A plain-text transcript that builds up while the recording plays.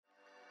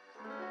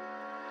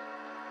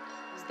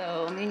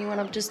though. I mean, you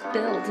want to just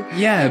build.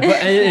 Yeah, but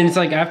and it's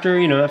like after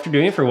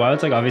doing it for a while,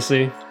 it's like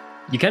obviously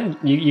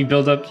you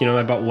build up.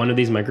 I bought one of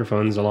these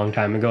microphones a long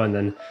time ago, and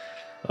then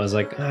I was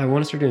like, I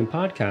want to start doing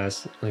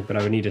podcasts, but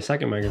I would need a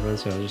second microphone,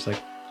 so I was just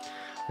like,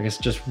 I guess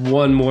just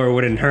one more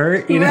wouldn't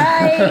hurt,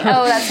 Right.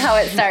 Oh, that's how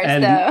it starts,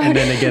 and, though. And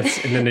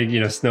then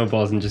it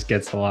snowballs and just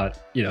gets a lot,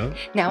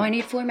 Now I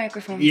need 4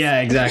 microphones.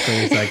 Yeah, exactly.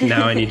 It's like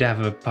now I need to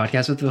have a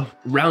podcast with a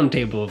round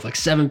table of like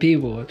 7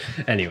 people.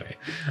 Anyway,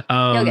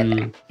 You'll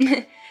get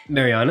there.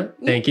 Mariana,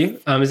 thank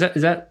you. Is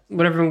that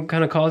what everyone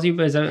kind of calls you?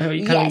 But is that how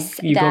you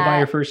you go by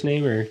your first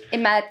name, or?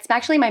 It's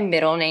actually my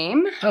middle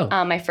name.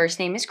 Oh. My first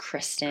name is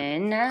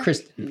Kristen.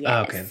 Kristen. Yes.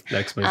 Oh, okay, that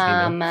explains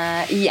the name.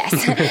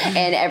 Yes.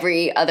 And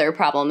every other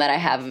problem that I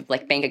have,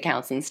 like bank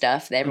accounts and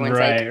stuff, everyone's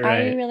Right.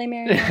 Are you really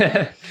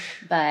Mariana?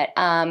 But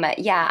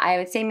yeah, I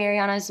would say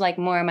Mariana is like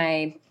more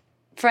my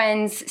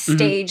friend's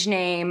stage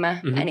name,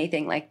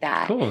 anything like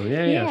that. Cool.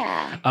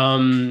 Yeah.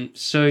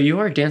 So you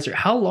are a dancer.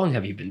 How long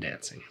have you been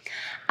dancing?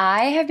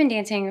 I have been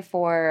dancing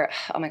for,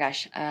 oh my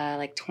gosh,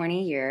 like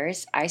 20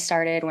 years. I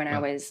started when I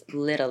was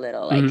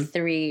little, like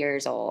 3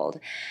 years old,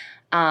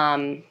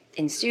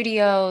 in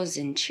studios,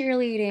 in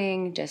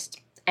cheerleading,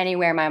 just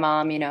anywhere my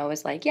mom,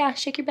 was like, yeah,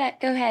 shake your butt,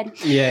 go ahead.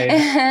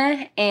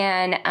 Yeah.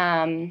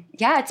 And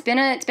yeah, it's been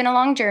a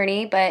long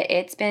journey, but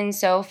it's been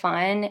so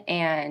fun.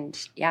 And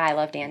yeah, I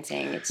love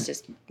dancing. It's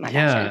just my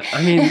passion.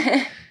 I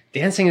mean,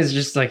 dancing is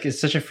just like,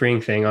 it's such a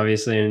freeing thing,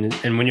 obviously.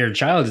 And when you're a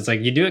child, it's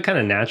like you do it kind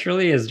of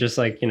naturally as just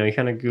like, you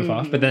kind of goof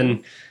off, but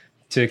then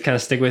to kind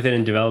of stick with it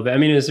and develop it. I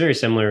mean, it was very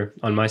similar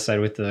on my side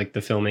with the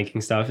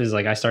filmmaking stuff. Is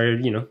like I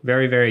started,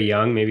 very, very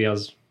young. Maybe I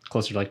was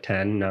closer to like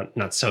 10,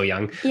 not so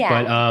young.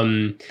 Yeah.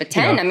 But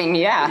 10, I mean,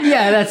 yeah.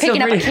 Yeah, that's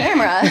picking up a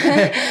camera.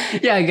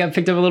 Yeah, I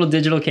picked up a little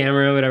digital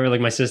camera, whatever, like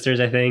my sisters,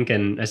 I think,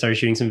 and I started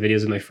shooting some videos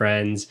with my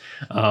friends.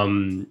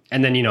 And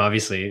then,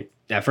 obviously,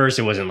 at first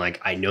it wasn't like,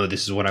 I know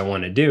this is what I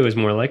want to do. It was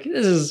more like,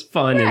 this is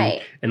fun,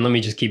 right. and let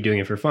me just keep doing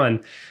it for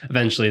fun.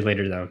 Eventually,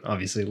 later down,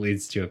 obviously, it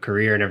leads to a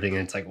career and everything,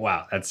 and it's like,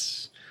 wow,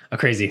 that's a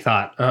crazy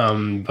thought.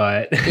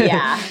 But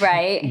yeah,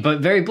 right. But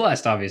very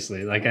blessed,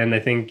 obviously. Like, and I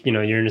think,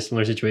 you're in a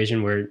similar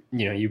situation where,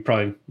 you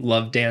probably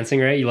love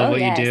dancing, right? You love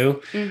what you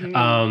do.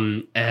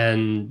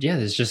 And yeah,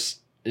 it's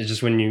just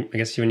when you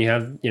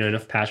have,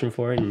 enough passion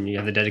for it and you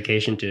have the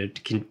dedication to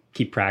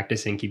keep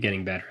practicing, keep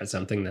getting better at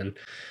something, then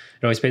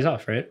it always pays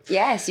off, right?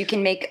 Yes, you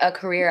can make a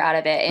career out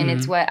of it, and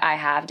it's what I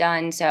have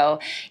done. So,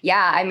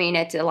 yeah, I mean,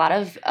 it's a lot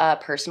of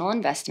personal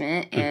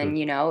investment, and,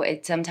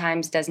 it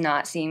sometimes does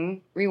not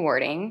seem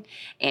rewarding,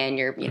 and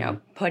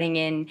you're, putting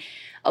in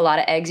a lot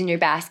of eggs in your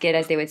basket,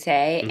 as they would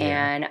say,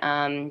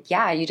 and,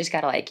 you just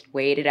got to, like,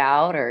 wait it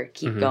out or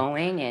keep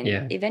going,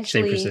 and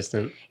eventually stay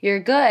persistent. You're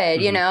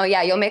good,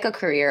 you'll make a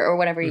career or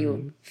whatever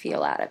you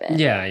feel out of it.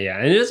 Yeah,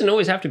 and it doesn't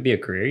always have to be a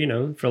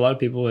career, For a lot of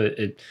people,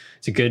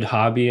 it's a good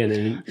hobby, and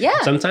then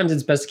sometimes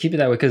it's best to keep it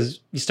that way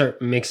because you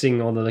start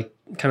mixing all the, like,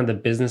 kind of the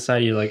business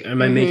side. You're like,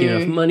 am I making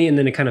enough money? And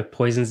then it kind of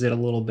poisons it a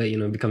little bit,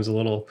 it becomes a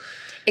little...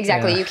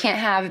 Exactly. You can't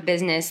have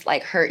business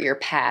like hurt your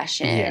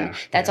passion.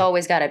 That's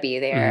always got to be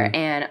there.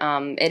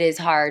 And it is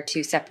hard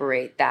to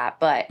separate that.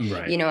 But, in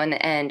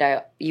the end,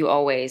 you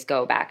always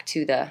go back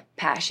to the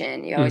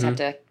passion. You always have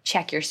to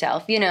check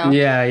yourself,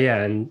 Yeah.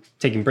 And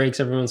taking breaks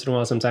every once in a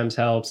while sometimes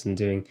helps, and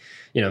doing,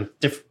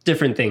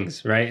 different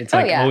things, right? It's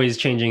like always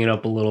changing it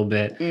up a little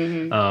bit.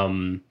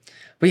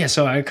 But yeah,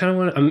 so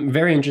I'm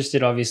very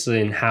interested,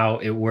 obviously, in how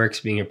it works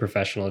being a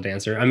professional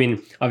dancer. I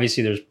mean,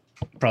 obviously, there's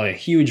probably a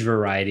huge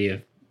variety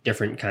of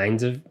different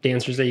kinds of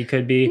dancers that you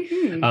could be.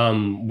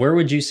 Where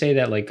would you say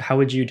that, like, how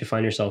would you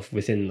define yourself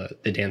within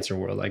the dancer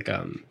world? Like,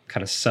 kind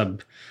of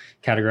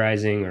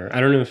sub-categorizing, or I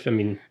don't know if,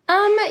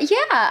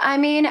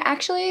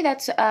 actually,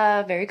 that's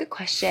a very good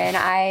question.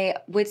 I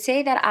would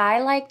say that I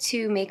like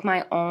to make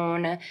my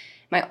own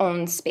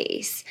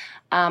space.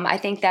 I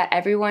think that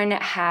everyone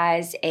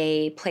has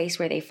a place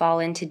where they fall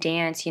into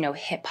dance,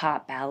 hip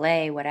hop,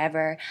 ballet,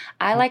 whatever.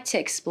 I like to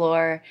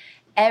explore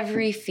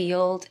every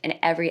field and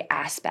every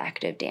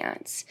aspect of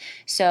dance.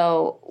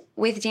 So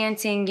with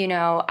dancing,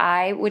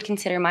 I would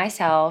consider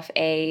myself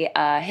a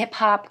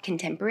hip-hop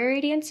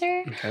contemporary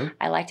dancer. Okay.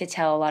 I like to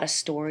tell a lot of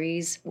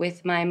stories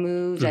with my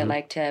moves. I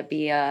like to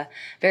be a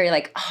very,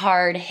 like,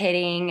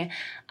 hard-hitting,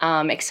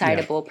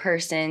 excitable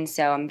person.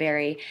 So I'm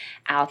very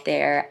out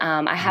there.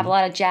 I have a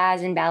lot of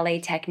jazz and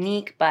ballet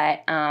technique,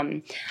 but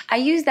I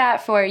use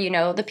that for,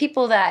 the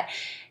people that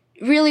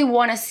really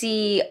want to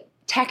see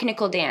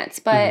technical dance.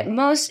 But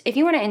if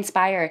you want to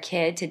inspire a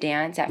kid to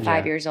dance at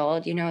 5 years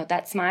old,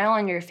 that smile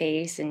on your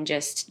face and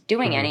just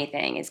doing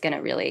anything is going to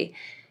really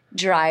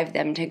drive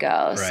them to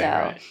go.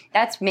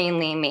 That's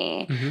mainly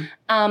me.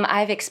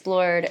 I've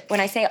explored,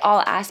 when I say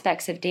all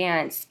aspects of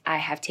dance, I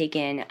have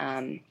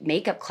taken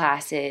makeup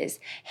classes,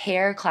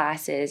 hair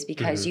classes,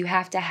 because you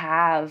have to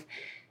have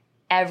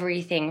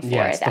everything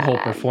for it's that. The whole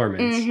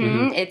performance.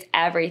 It's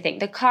everything.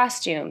 The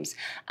costumes,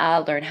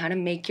 learn how to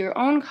make your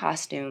own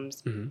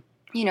costumes.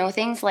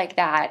 Things like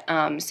that.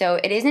 So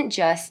it isn't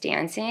just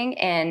dancing.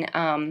 And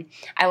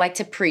I like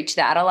to preach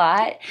that a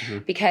lot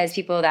because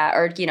people that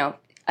are,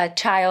 a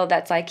child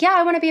that's like, yeah,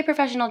 I want to be a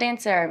professional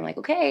dancer. I'm like,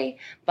 okay,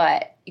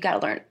 but you got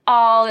to learn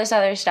all this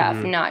other stuff,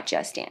 not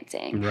just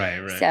dancing.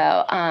 Right.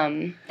 So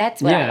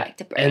that's what I like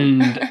to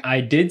bring. And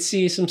I did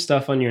see some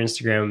stuff on your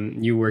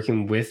Instagram, you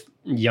working with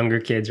younger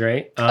kids,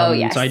 right?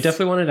 Yes. So I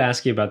definitely wanted to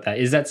ask you about that.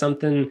 Is that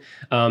something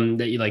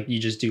that you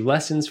just do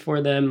lessons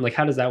for them? Like,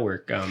 how does that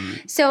work?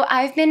 So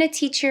I've been a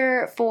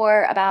teacher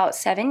for about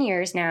 7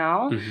 years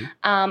now.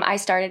 I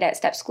started at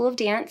Step School of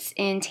Dance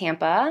in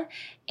Tampa.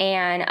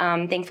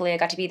 And thankfully, I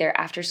got to be their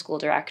after-school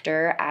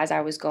director as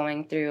I was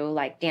going through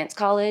like dance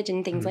college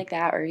and things like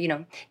that, or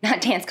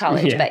not dance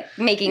college, but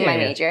making my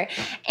major.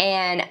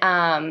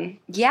 And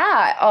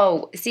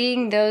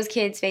seeing those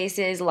kids'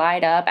 faces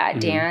light up at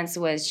dance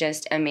was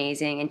just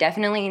amazing and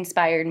definitely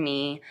inspired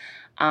me.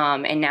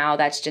 And now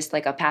that's just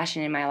like a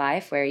passion in my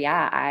life where,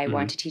 I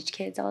want to teach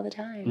kids all the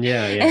time.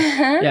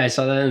 Yeah, I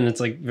saw that, and it's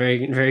like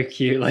very, very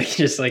cute. Like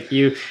just like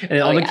you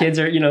and all the kids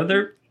are,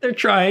 they're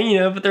trying,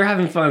 but they're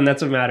having fun.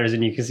 That's what matters.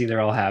 And you can see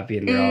they're all happy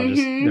and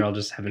they're all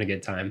just having a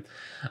good time.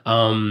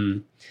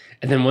 And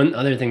then one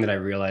other thing that I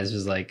realized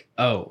was like,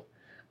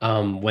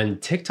 when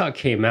TikTok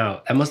came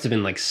out, that must have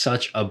been like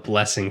such a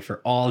blessing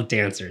for all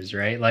dancers,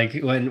 right? Like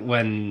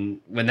when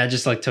that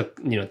just like took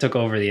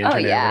over the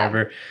internet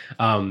or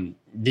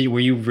whatever. Were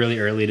you really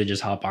early to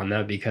just hop on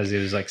that because it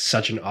was like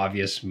such an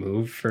obvious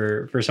move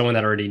for someone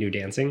that already knew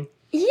dancing?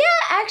 Yeah,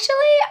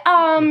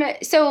 actually,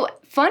 so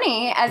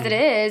funny as it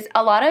is,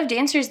 a lot of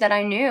dancers that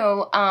I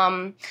knew,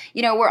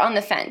 were on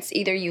the fence.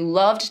 Either you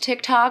loved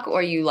TikTok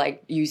or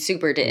you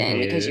super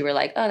didn't because you were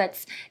like, oh,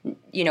 that's,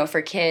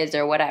 for kids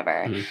or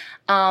whatever.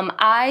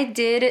 I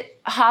did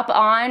hop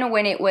on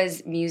when it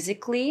was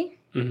Musical.ly.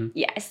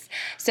 Yes.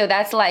 So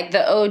that's like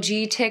the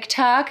OG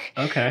TikTok.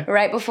 Okay.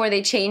 Right before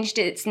they changed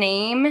its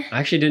name. I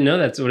actually didn't know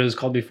that's what it was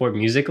called before,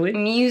 Musical.ly?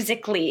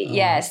 Musical.ly,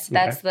 yes.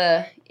 That's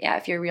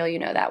if you're real, you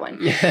know that one.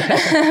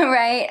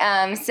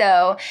 Right?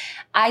 So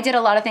I did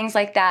a lot of things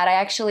like that. I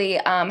actually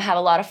have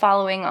a lot of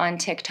following on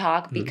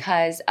TikTok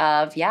because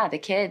of, the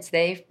kids.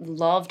 They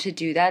love to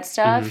do that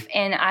stuff.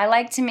 And I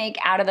like to make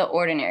out of the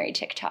ordinary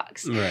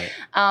TikToks.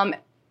 Right.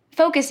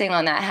 Focusing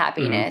on that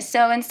happiness.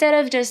 So instead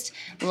of just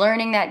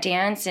learning that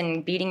dance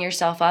and beating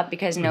yourself up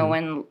because no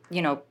one,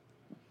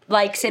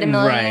 likes it a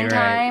million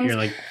times. You're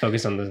like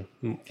focused on the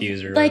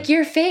views or like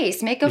your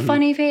face. Make a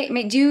funny face.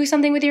 Do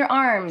something with your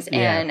arms.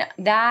 And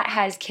that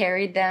has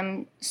carried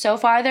them so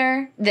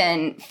farther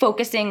than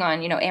focusing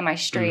on, am I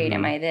straight?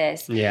 Am I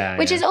this?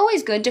 Which is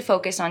always good to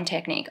focus on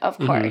technique, of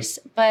course.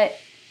 But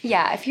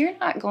if you're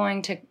not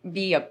going to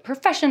be a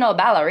professional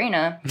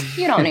ballerina,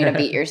 you don't need to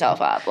beat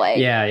yourself up.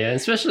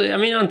 Especially,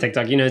 on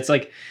TikTok, it's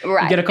like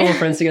you get a couple of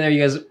friends together,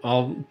 you guys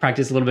all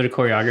practice a little bit of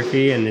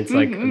choreography, and it's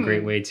like a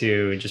great way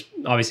to just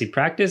obviously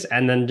practice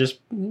and then just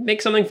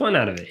make something fun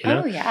out of it.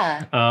 Oh,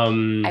 yeah.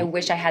 I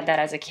wish I had that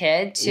as a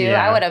kid, too.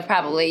 I would have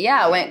probably,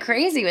 went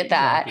crazy with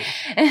that.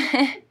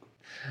 Exactly.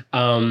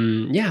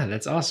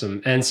 That's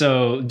awesome. And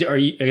so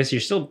I guess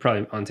you're still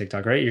probably on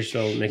TikTok, right? You're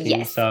still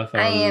making stuff.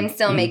 I am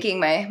still making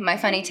my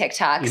funny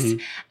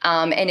TikToks.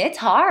 And it's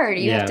hard.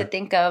 You have to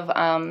think of,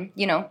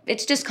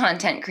 it's just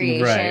content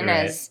creation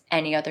as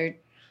any other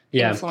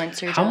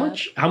influencer job.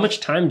 How much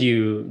time do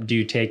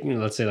you take,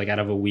 let's say like out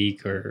of a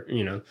week or,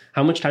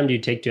 how much time do you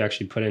take to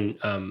actually put in,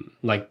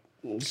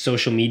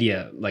 social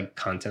media like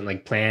content,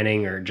 like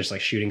planning or just like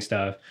shooting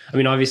stuff?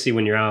 Obviously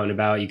when you're out and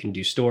about you can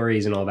do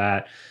stories and all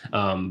that,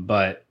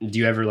 but do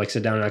you ever like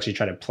sit down and actually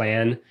try to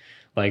plan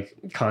like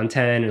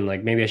content and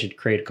like maybe I should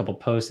create a couple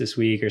posts this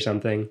week or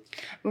something?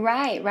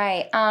 Right.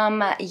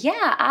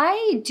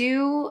 I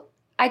do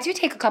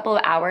take a couple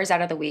of hours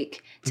out of the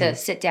week to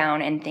sit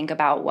down and think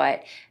about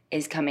what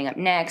is coming up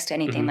next,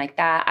 anything like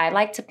that. I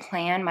like to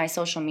plan my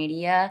social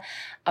media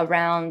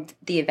around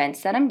the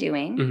events that I'm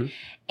doing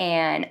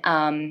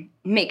and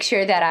make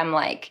sure that I'm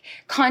like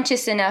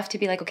conscious enough to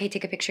be like, okay,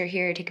 take a picture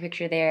here, take a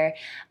picture there.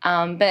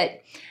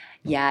 But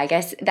I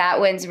guess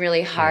that one's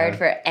really hard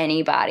for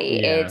anybody.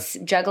 It's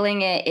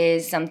juggling it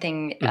is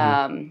something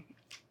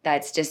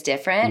that's just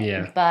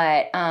different.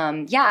 But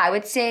I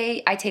would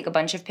say I take a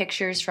bunch of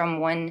pictures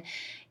from one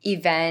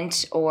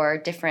event or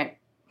different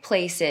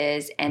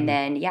places and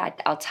then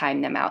I'll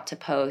time them out to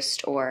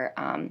post. Or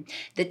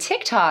the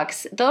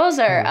TikToks, those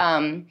are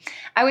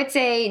I would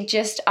say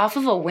just off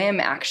of a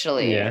whim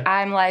actually.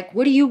 I'm like,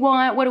 what do you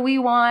want? What do we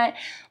want?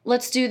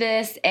 Let's do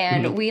this,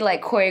 and we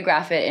like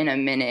choreograph it in a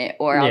minute,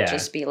 or I'll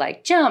just be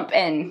like jump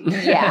and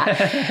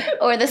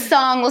or the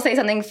song will say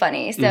something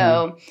funny.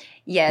 So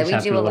we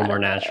do a lot more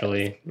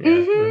naturally.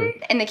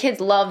 And the kids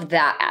love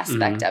that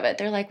aspect of it.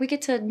 They're like, we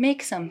get to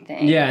make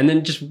something. Yeah, and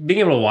then just being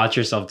able to watch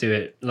yourself do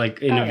it,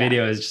 like in a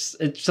video, is just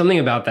it's something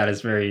about that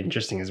is very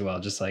interesting as well.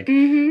 Just like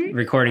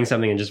recording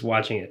something and just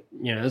watching it,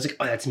 it's like,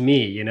 oh, that's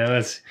me.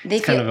 It's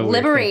kind of a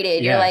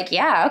liberated. You're like,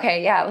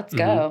 let's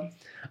go.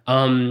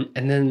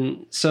 And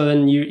then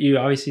you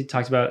obviously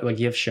talked about like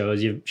you have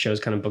shows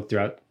kind of booked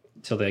throughout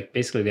till like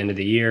basically the end of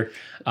the year,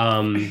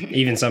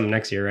 even some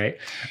next year, right?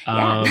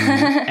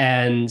 Yeah.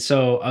 And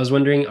so I was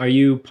wondering, are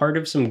you part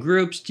of some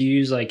groups? Do you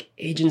use like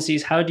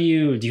agencies? Do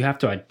you have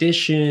to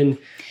audition?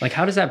 Like,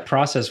 how does that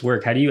process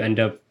work? How do you end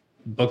up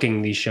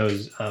booking these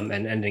shows and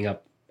ending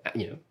up,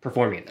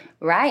 performing them?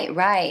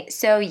 Right.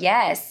 So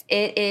yes,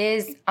 it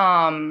is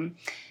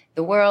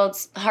the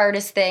world's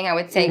hardest thing, I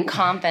would say,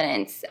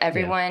 confidence.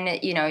 Everyone,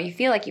 you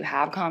feel like you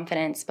have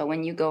confidence, but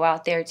when you go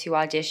out there to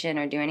audition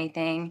or do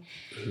anything,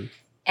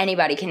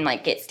 anybody can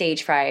like get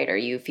stage fright or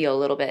you feel a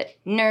little bit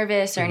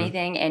nervous or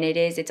anything. And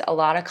it's a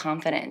lot of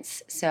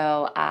confidence.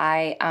 So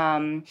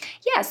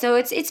so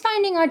it's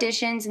finding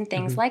auditions and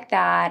things like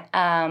that.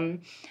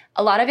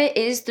 A lot of it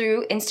is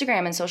through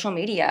Instagram and social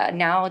media.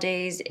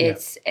 Nowadays,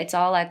 it's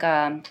all like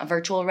a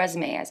virtual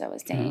resume, as I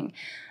was saying.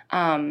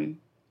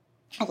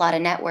 A lot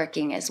of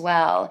networking as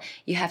well.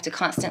 You have to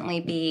constantly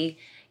be,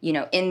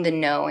 in the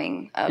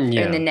knowing of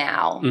in the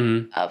now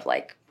of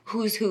like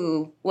who's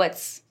who,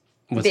 what's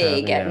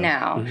big at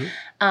now.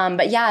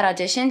 But yeah, at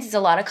auditions, it's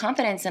a lot of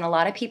confidence, and a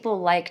lot of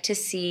people like to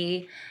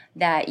see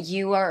that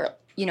you are,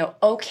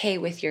 okay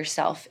with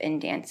yourself in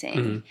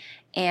dancing.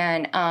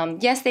 And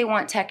yes, they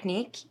want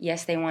technique.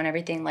 Yes, they want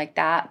everything like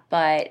that.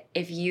 But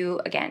if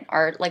you, again,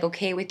 are like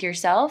okay with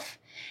yourself,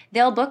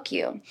 they'll book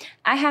you.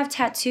 I have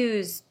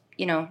tattoos,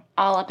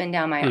 all up and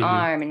down my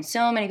arm. And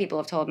so many people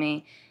have told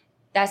me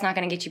that's not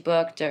going to get you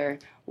booked or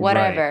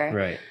whatever.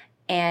 Right.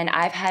 And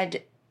I've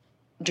had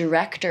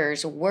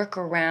directors work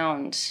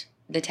around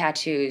the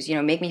tattoos,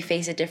 make me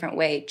face a different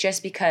way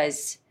just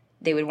because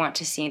they would want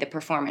to see the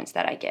performance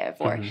that I give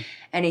or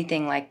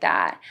anything like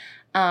that.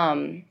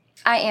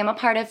 I am a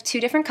part of 2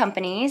 different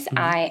companies.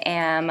 I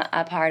am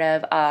a part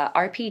of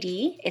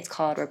RPD. It's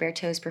called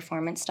Roberto's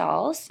Performance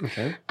Dolls.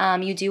 Okay.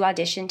 You do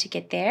audition to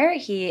get there.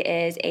 He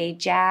is a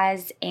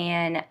jazz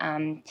and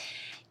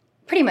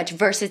pretty much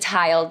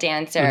versatile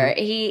dancer.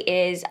 He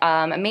is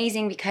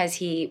amazing because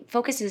he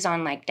focuses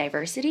on like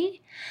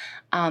diversity.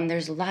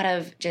 There's a lot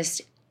of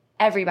just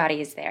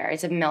everybody is there.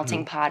 It's a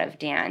melting pot of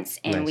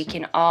dance, and we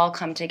can all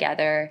come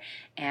together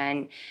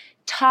and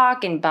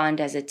talk and bond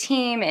as a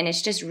team, and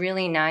it's just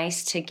really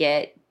nice to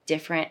get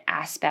different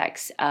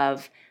aspects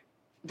of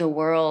the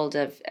world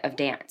of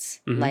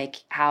dance, like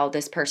how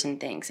this person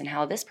thinks and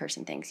how this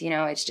person thinks.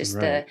 It's just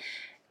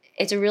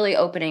it's a really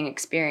opening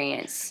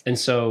experience. And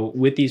so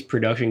with these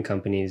production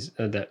companies,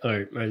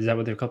 or is that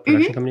what they're called,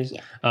 production companies?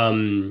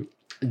 Yeah.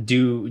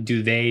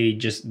 Do they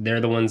just, they're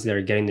the ones that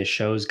are getting the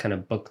shows kind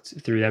of booked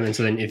through them? And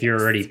so then if you're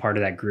already part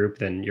of that group,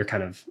 then you're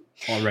kind of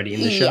already in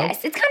the show?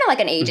 Yes, it's kind of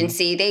like an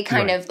agency. They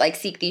kind of like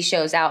seek these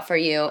shows out for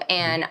you.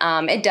 And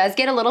it does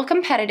get a little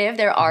competitive.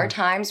 There are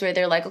times where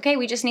they're like, okay,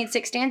 we just need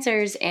 6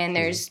 dancers and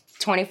there's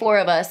 24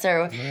 of us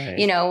or,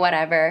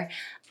 whatever.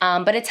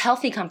 But it's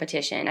healthy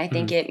competition. I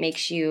think it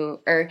makes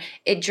you, or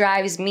it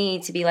drives me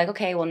to be like,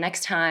 okay, well,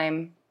 next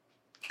time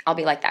I'll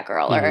be like that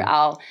girl, or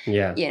I'll,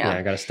 I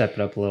got to step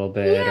it up a little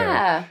bit.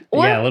 Yeah.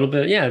 A little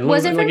bit. Yeah.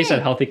 Like you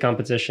said, healthy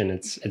competition.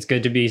 It's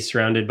good to be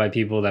surrounded by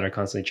people that are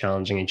constantly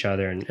challenging each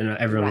other, and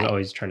everyone's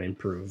always trying to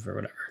improve or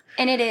whatever.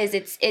 And it is,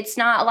 it's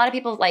not, a lot of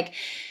people like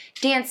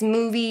dance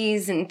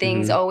movies and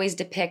things always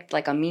depict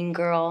like a mean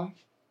girl.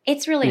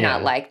 It's really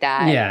not like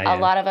that. A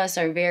lot of us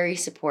are very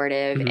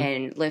supportive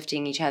and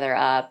lifting each other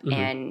up,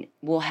 and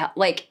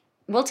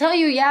we'll tell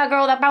you, yeah,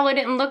 girl, that probably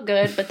didn't look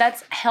good, but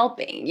that's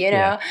helping,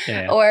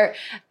 Or,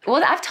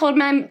 well, I've told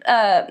my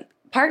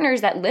partners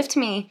that lift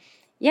me,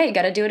 you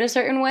got to do it a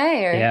certain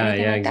way or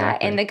anything like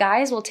that. And the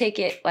guys will take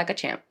it like a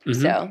champ.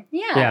 So,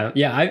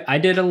 I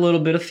did a little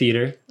bit of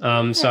theater.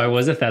 So I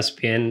was a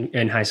thespian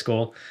in high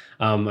school.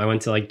 I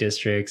went to like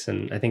districts,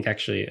 and I think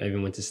actually I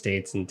even went to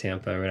States and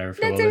Tampa or whatever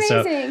for a little bit.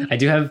 So I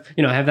do have,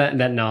 I have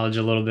that knowledge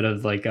a little bit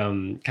of like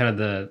kind of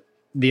the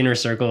inner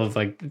circle of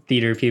like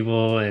theater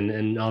people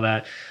and all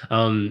that.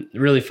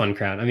 Really fun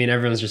crowd. I mean,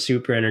 everyone's just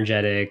super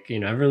energetic,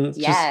 everyone's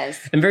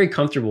just, and very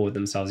comfortable with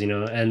themselves,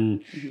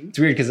 and it's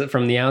weird because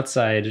from the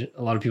outside,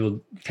 a lot of people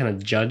kind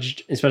of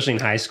judged, especially in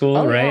high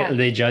school, right? Yeah.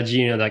 They judge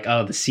you, like,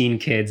 oh, the scene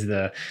kids,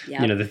 the,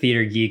 the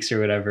theater geeks or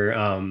whatever.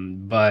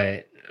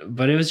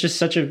 But it was just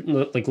such a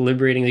like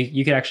liberating, like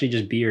you could actually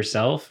just be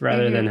yourself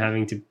rather than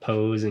having to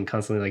pose and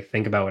constantly like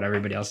think about what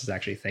everybody else is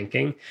actually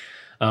thinking.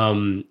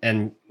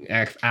 And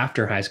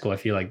after high school, I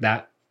feel like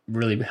that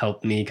really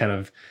helped me kind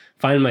of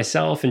find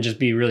myself and just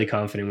be really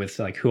confident with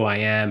like who I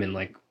am and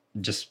like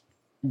just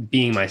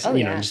being myself,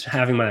 just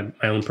having my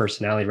own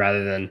personality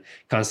rather than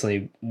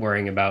constantly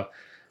worrying about,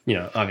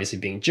 obviously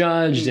being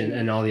judged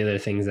and all the other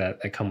things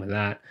that come with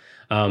that.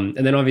 And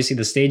then obviously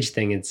the stage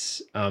thing,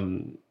 it's,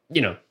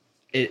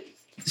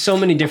 so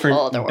many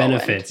different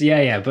benefits.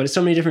 But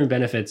so many different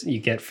benefits you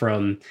get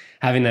from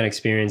having that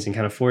experience and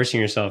kind of forcing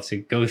yourself to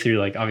go through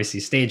like obviously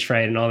stage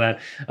fright and all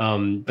that.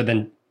 But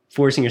then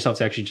forcing yourself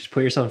to actually just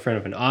put yourself in front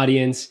of an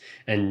audience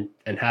and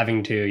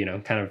having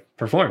to, kind of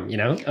perform,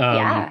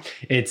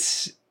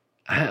 it's,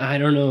 I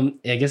don't know.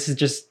 I guess it's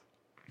just,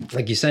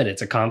 like you said,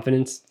 it's a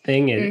confidence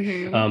thing.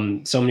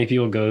 And so many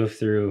people go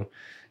through,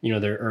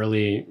 their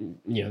early,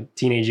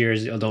 teenage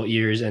years, adult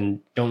years, and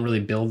don't really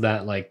build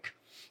that like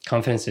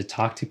confidence to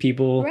talk to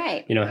people,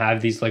 right? You know,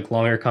 have these like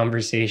longer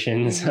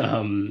conversations,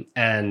 and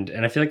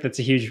I feel like that's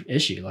a huge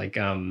issue, like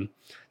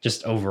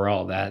just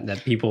overall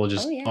that people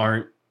just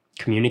aren't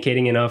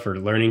communicating enough or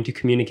learning to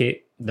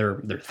communicate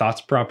their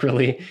thoughts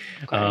properly.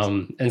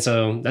 And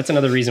so that's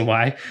another reason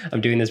why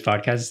I'm doing this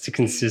podcast, is to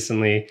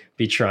consistently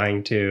be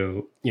trying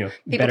to, you know,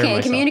 people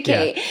can't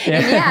communicate.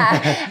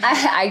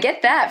 I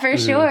get that for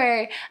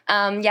sure.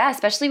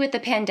 Especially with the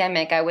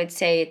pandemic, I would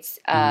say it's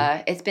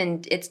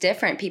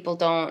different. People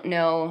don't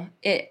know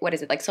it. What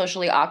is it, like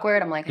socially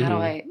awkward? I'm like, how do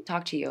I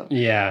talk to you?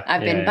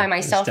 I've been by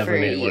myself for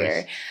a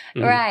year.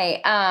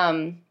 Right.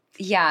 I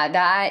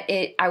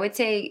would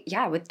say,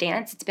 with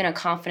dance, it's been a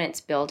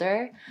confidence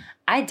builder.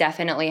 I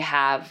definitely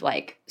have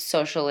like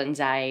social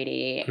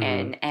anxiety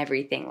and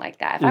everything like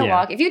that.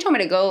 If you told me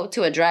to go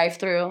to a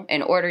drive-thru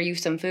and order you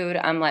some food,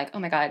 I'm like, oh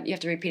my God, you have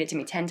to repeat it to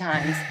me 10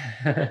 times.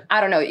 I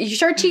don't know. You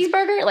sure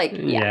cheeseburger? Like,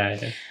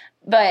 yeah.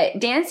 But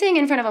dancing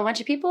in front of a bunch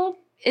of people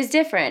is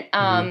different.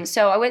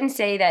 So I wouldn't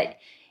say that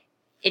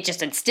it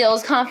just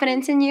instills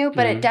confidence in you,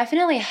 but it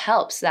definitely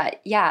helps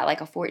that,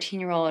 like a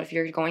 14-year-old, if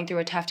you're going through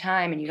a tough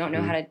time and you don't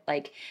know how to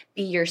like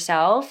be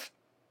yourself,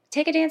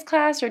 take a dance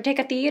class or take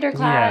a theater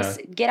class,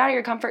 get out of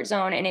your comfort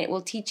zone, and it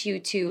will teach you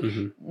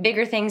to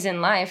bigger things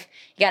in life.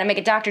 You got to make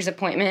a doctor's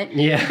appointment.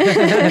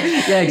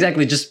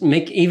 Exactly. Just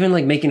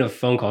making a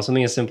phone call,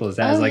 something as simple as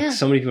that.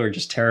 So many people are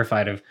just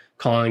terrified of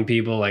calling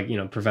people, like, you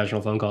know,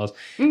 professional phone calls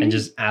and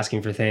just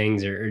asking for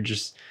things, or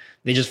just,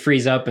 they just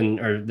freeze up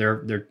or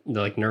they're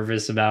like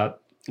nervous about,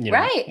 you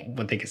know,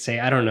 what they could say.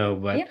 I don't know,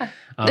 but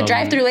the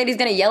drive-through lady's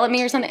gonna yell at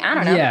me or something. I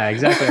don't know. Yeah,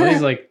 exactly. All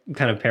these like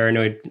kind of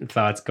paranoid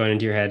thoughts going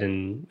into your head.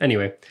 And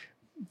anyway,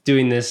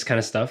 doing this kind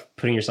of stuff,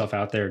 putting yourself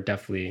out there,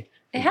 definitely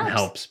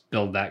helps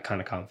build that kind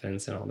of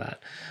confidence and all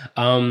that.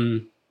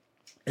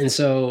 And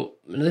so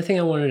another thing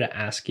I wanted to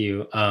ask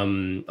you,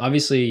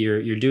 obviously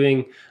you're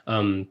doing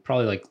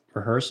probably like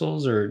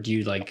rehearsals, or do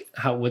you like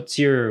what's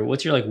your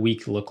like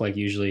week look like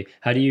usually?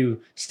 How do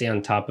you stay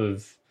on top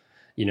of,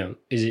 you know,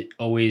 is it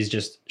always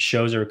just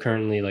shows are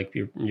currently like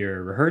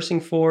you're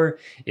rehearsing for?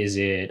 Is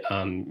it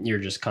you're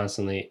just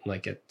constantly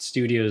like at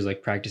studios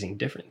like practicing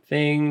different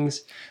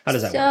things? How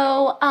does that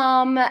work?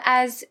 So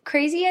as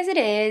crazy as it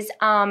is,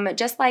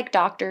 just like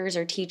doctors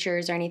or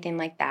teachers or anything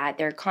like that,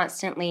 they're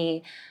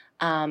constantly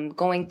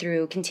going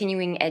through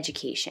continuing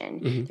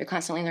education. They're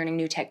constantly learning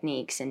new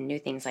techniques and new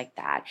things like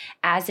that.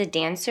 As a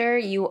dancer,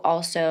 you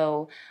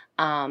also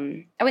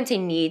I wouldn't say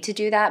need to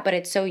do that, but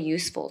it's so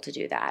useful to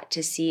do that,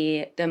 to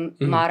see the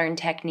modern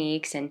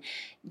techniques and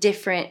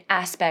different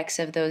aspects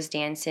of those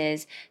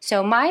dances.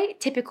 So my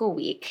typical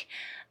week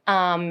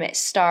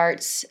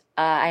starts,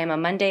 I am a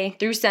Monday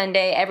through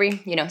Sunday,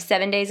 every,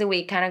 7 days a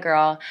week kind of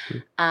girl.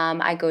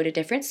 I go to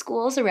different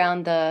schools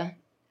around the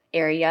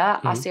area,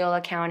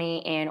 Osceola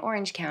County and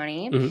Orange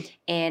County,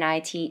 and I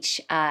teach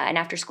an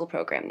after-school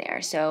program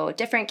there. So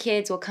different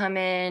kids will come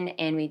in,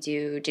 and we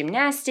do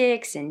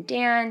gymnastics and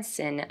dance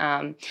and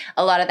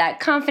a lot of that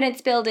confidence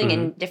building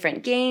and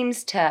different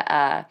games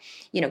to,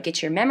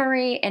 get your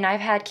memory. And I've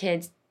had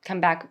kids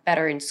come back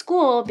better in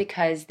school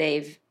because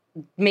they've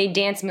made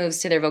dance moves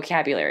to their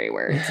vocabulary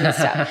words and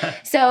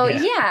stuff. So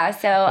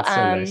nice.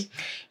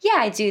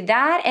 I do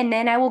that, and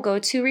then I will go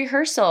to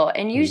rehearsal.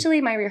 And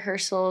usually my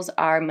rehearsals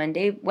are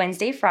Monday,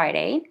 Wednesday,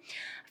 Friday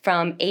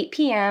from 8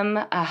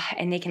 p.m.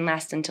 And they can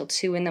last until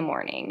 2 in the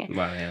morning.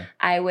 Wow, yeah.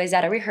 I was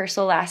at a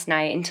rehearsal last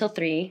night until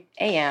 3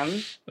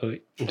 a.m.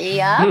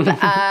 Yep.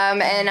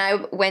 And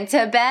I went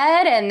to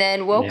bed and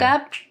then woke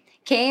up,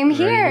 came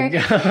here.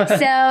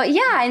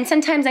 And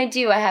sometimes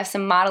I have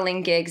some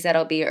modeling gigs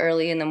that'll be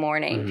early in the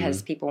morning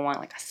because people want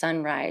like a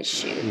sunrise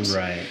shoot.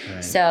 Right.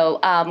 So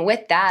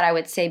with that, I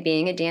would say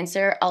being a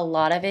dancer, a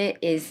lot of it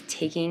is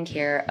taking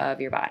care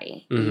of your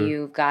body.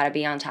 You've got to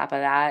be on top of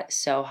that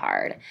so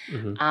hard.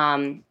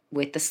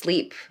 With the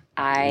sleep,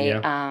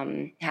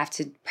 I have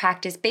to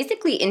practice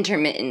basically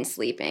intermittent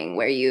sleeping,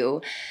 where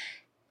you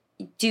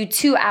do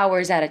 2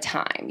 hours at a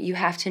time. You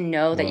have to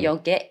know that you'll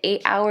get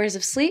 8 hours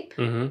of sleep,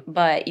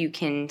 but you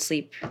can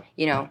sleep,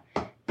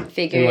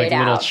 figure it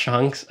out. Little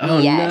chunks. Oh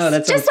no,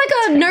 that's just like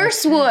a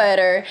nurse would,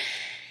 or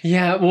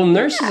well,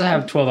 nurses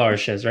have 12-hour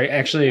shifts, right?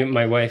 Actually,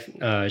 my wife,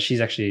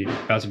 she's actually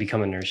about to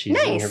become a nurse. She's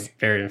in her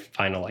very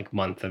final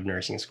month of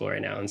nursing school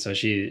right now, and so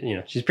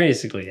she's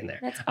basically in there.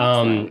 That's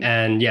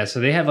awesome. So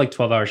they have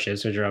 12-hour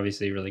shifts, which are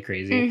obviously really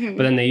crazy.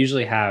 But then they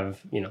usually have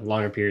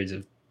longer periods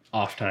of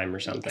off time or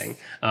something.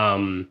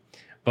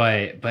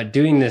 But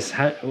doing this,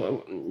 how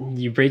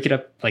you break it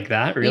up like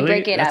that? Really? You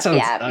break it up,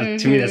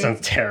 To me, that sounds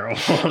terrible.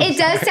 It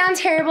does sound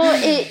terrible.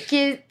 It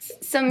gets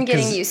some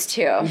getting used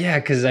to. Yeah,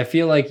 because I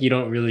feel like you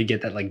don't really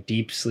get that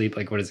deep sleep,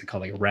 what is it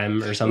called,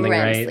 REM or something,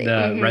 right? Sleep.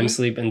 The REM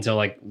sleep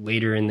until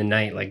later in the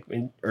night,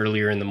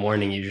 earlier in the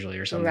morning usually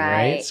or something,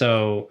 right?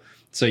 So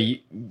you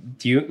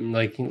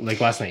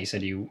last night you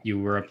said you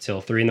were up till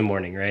 3 in the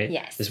morning, right?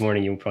 Yes. This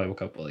morning you probably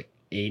woke up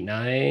 8,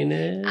 9.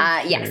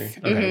 Yes.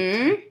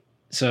 Okay.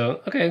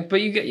 So, okay, but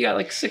you got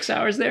like 6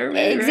 hours there,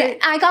 maybe, right?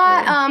 I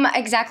got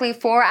exactly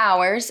 4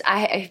 hours.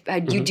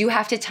 You do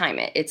have to time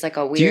it. It's like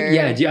a weird.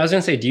 I was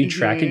gonna say, do you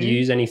track it? Do you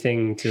use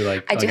anything to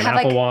like an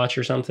Apple Watch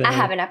or something? I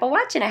have an Apple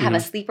Watch and I have a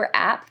sleeper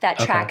app that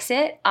tracks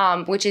it,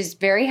 which is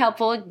very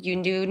helpful.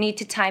 You do need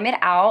to time it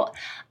out,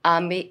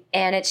 and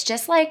it's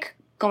just like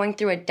going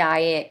through a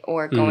diet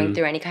or going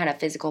through any kind of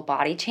physical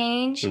body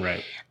change.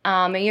 Right.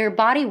 Your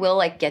body will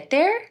like get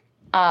there,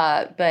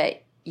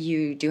 but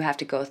you do have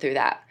to go through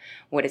that.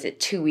 What is it,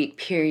 2-week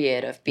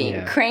period of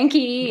being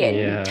cranky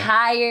and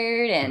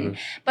tired. And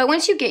but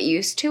once you get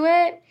used to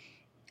it,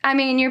 I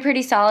mean, you're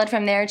pretty solid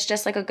from there. It's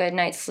just like a good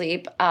night's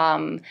sleep.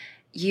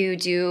 You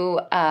do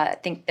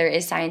think there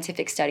is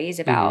scientific studies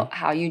about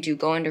how you do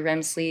go into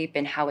REM sleep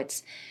and how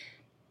it's,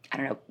 I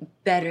don't know,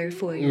 better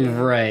for you.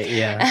 Right,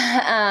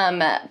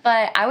 yeah.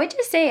 But I would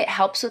just say it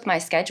helps with my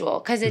schedule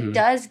because it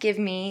does give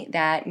me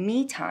that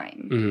me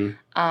time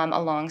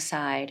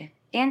alongside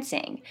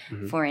dancing.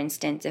 For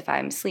instance, if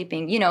I'm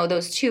sleeping,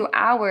 those 2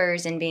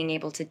 hours and being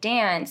able to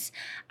dance,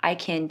 I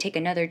can take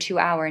another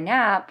 2-hour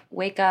nap,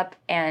 wake up,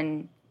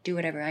 and do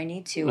whatever I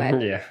need to.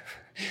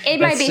 It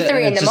might be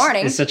 3 in the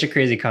morning. It's such a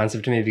crazy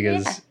concept to me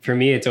because for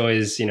me, it's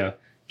always,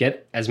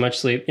 get as much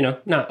sleep,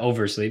 not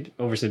oversleep.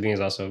 Oversleeping is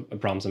also a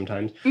problem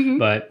sometimes,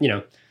 but,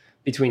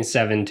 between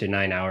 7 to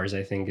 9 hours,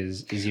 I think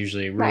is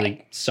usually a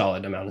really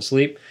solid amount of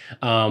sleep.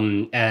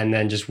 And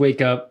then just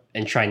wake up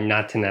and try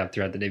not to nap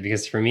throughout the day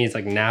because for me, it's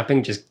like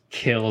napping just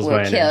kills my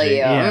energy.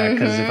 Yeah,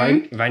 because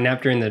if I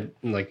nap during the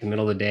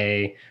middle of the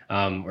day,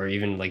 or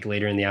even like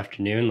later in the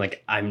afternoon,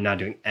 like I'm not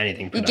doing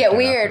anything productive. You get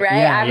weird,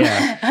 right?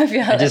 Yeah,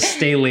 I just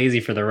stay lazy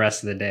for the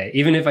rest of the day.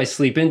 Even if I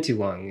sleep in too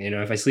long,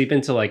 if I sleep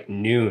into like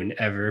noon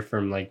ever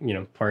from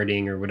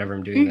partying or whatever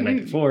I'm doing the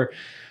night before,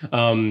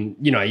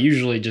 I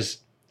usually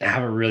just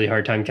have a really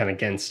hard time kind of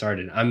getting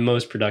started. I'm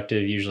most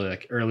productive usually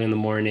like early in the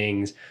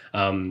mornings.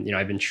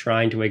 I've been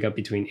trying to wake up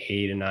between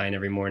 8 and 9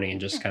 every morning and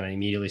just kind of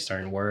immediately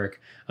starting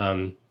work.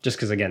 Just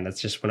because again,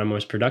 that's just when I'm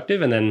most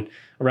productive. And then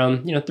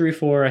around 3,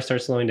 4, I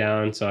start slowing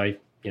down. So I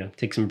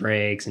take some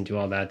breaks and do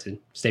all that to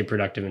stay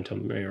productive until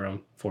maybe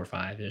around 4 or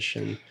 5-ish.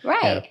 And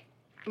right.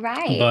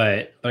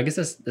 But I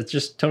guess that's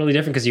just totally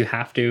different because you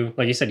have to,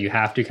 like you said, you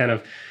have to kind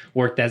of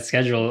work that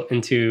schedule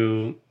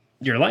into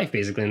your life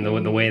basically in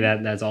the way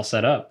that that's all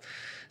set up.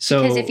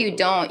 So, because if you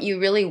don't, you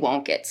really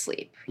won't get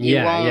sleep. You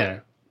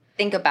won't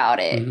think about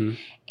it.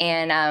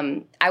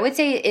 And I would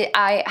say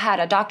I had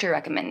a doctor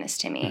recommend this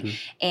to me.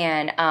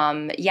 And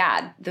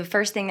the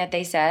first thing that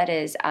they said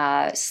is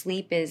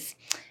sleep is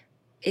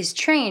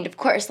trained. Of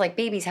course, like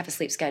babies have a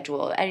sleep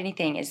schedule.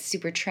 Anything is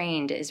super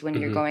trained is when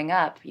you're growing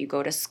up. You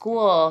go to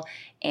school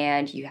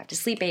and you have to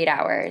sleep 8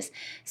 hours.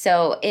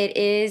 So it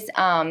is...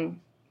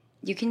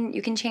 You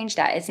can change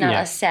that. It's not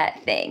a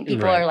set thing.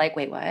 People are like,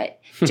 wait,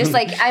 what? Just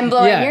like I'm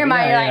blowing your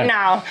mind. You're like,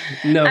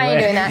 no, I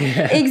ain't doing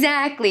that.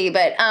 Exactly.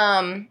 But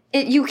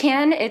you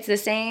can. It's the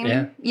same.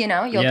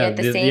 You'll get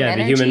the same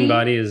energy. The human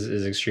body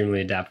is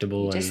extremely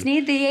adaptable. You just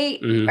need the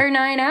 8 or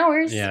 9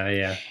 hours.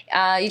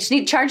 You just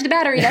need to charge the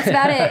battery. That's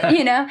about it.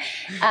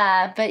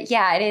 But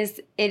yeah,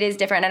 it is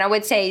different. And I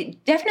would say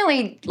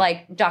definitely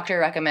like doctor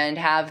recommend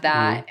have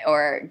that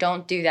or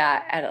don't do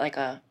that at like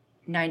a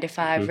 9 to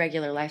 5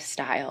 regular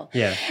lifestyle.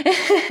 Yeah.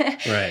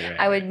 Right.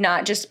 I would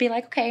not just be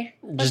like, okay,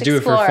 just do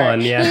explore. It for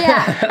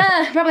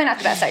fun. Probably not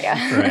the best idea.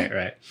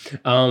 Right.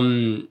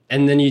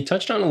 And then you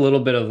touched on a little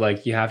bit of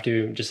like, you have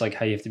to, just like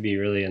how you have to be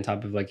really on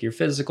top of like your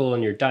physical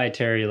and your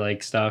dietary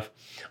like stuff.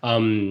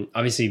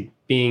 Obviously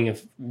being a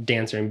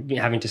dancer and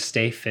having to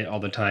stay fit all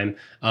the time.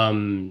 How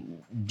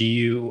do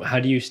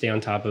you stay on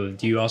top of,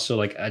 do you also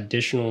like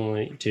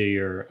additionally to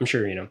your, I'm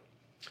sure,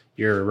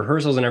 your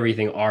rehearsals and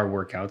everything are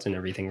workouts and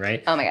everything,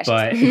 right? Oh my gosh.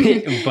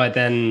 But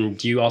then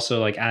do you also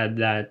like add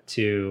that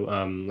to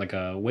like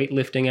a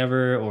weightlifting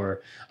ever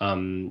or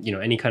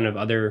any kind of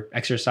other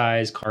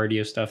exercise,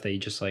 cardio stuff that you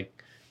just like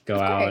go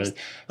out?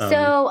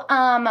 So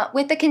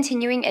with the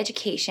continuing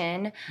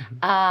education,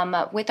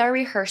 with our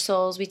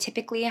rehearsals, we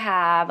typically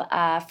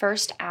have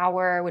first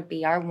hour would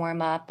be our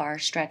warm up, our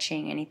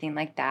stretching, anything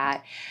like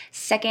that.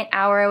 Second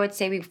hour, I would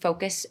say we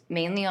focus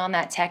mainly on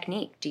that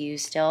technique. Do you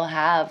still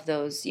have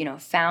those,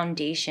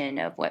 foundation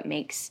of what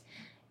makes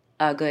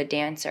a good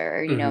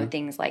dancer,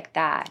 things like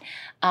that.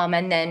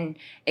 And then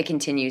it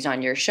continues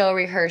on your show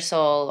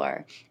rehearsal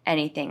or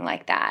anything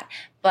like that.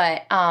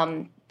 But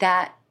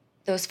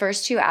those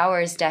first 2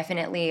 hours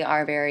definitely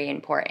are very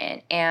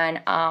important.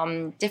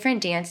 And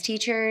different dance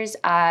teachers,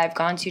 I've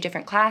gone to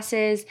different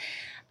classes,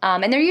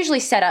 and they're usually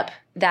set up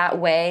that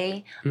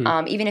way.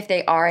 Even if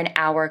they are an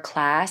hour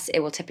class, it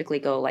will typically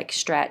go like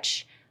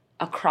stretch,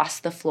 across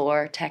the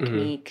floor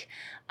technique,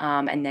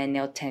 and then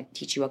they'll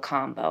teach you a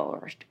combo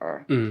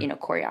or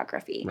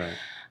choreography.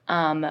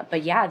 Right.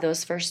 But yeah,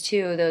 those first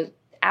those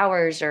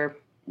hours or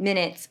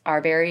minutes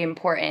are very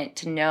important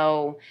to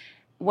know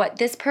what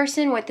this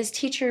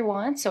teacher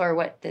wants or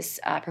what this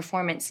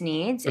performance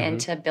needs,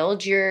 and to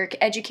build your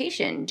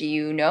education. Do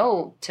you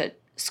know to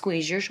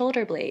squeeze your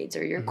shoulder blades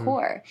or your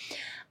core?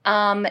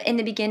 In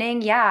the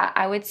beginning,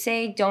 I would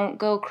say don't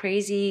go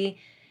crazy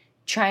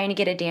trying to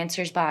get a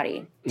dancer's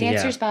body.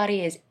 Dancer's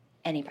body is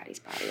anybody's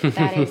body.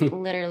 That is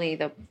literally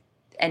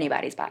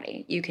anybody's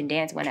body. You can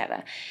dance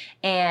whenever.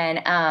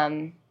 And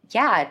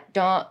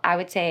I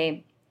would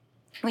say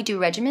we do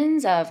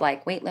regimens of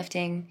like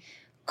weightlifting,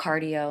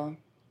 cardio,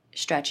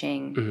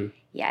 stretching.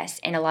 Yes.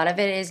 And a lot of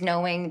it is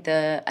knowing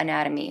the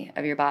anatomy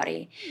of your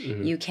body.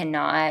 You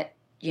cannot,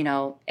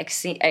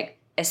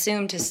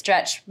 assume to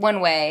stretch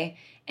one way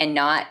and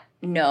not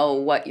know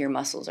what your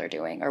muscles are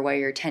doing or what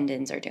your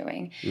tendons are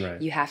doing.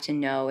 Right. You have to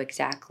know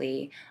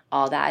exactly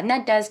all that. And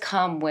that does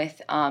come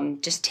with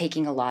just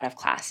taking a lot of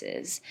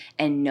classes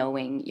and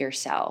knowing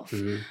yourself,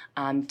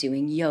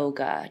 doing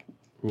yoga,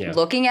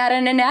 looking at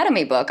an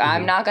anatomy book.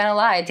 I'm not going to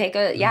lie. Take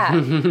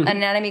an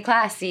anatomy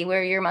class, see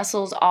where your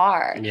muscles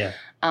are. Yeah.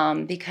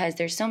 Because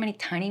there's so many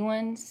tiny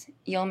ones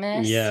you'll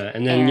miss. Yeah.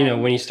 And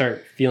then, when you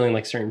start feeling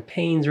like certain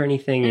pains or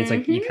anything, it's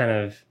like you kind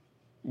of,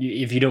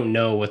 if you don't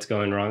know what's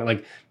going wrong,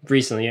 like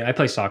recently I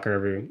play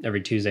soccer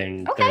every Tuesday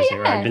and Thursday,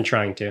 or I've been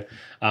trying to.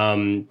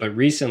 But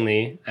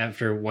recently,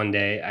 after one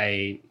day,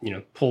 I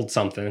pulled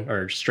something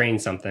or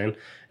strained something,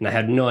 and I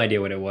had no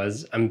idea what it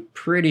was. I'm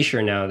pretty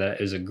sure now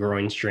that it was a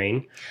groin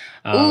strain.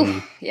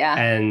 And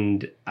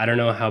I don't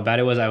know how bad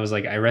it was.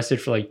 I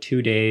rested for like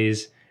 2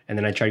 days, and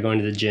then I tried going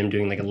to the gym,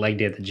 doing like a leg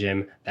day at the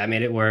gym. That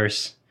made it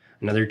worse.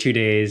 Another 2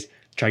 days,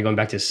 tried going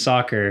back to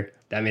soccer.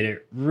 That made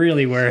it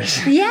really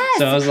worse. Yes.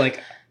 So I was like,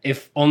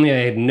 if only I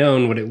had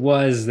known what it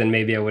was, then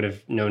maybe I would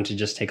have known to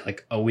just take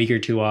like a week or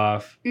two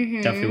off.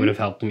 Definitely would have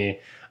helped me.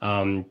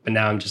 But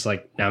now I'm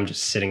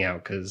just sitting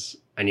out because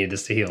I need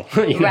this to heal.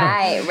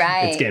 Right.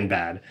 It's getting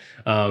bad.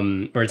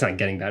 Or it's not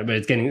getting bad, but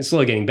it's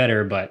slowly getting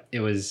better. But it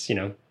was,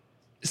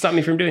 it stopped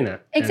me from doing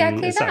that.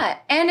 Exactly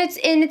that. And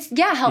it's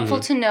helpful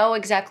to know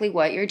exactly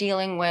what you're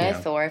dealing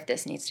with, or if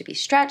this needs to be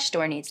stretched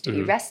or needs to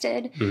be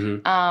rested.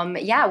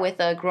 With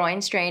a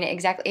groin strain,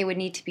 exactly, it would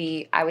need to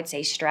be, I would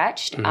say,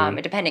 stretched,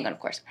 depending on, of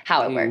course,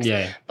 how it works.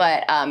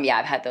 But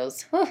I've had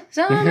those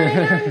so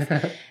many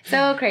times.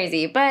 So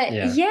crazy. But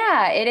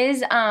it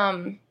is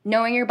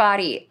knowing your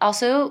body.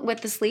 Also,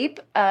 with the sleep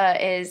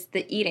is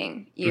the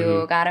eating.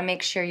 You got to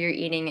make sure you're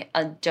eating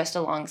just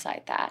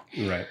alongside that.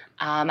 Right.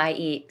 I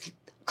eat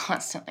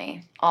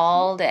constantly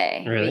all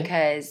day, really?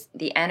 Because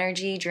the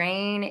energy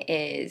drain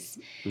is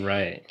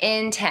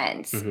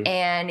intense.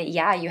 And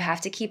you have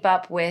to keep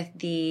up with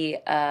the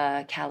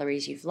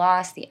calories you've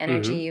lost, the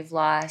energy you've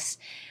lost,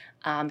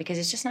 because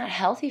it's just not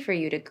healthy for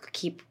you to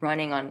keep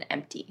running on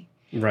empty.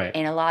 Right.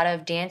 And a lot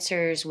of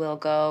dancers will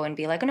go and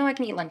be like, oh no, I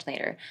can eat lunch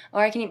later,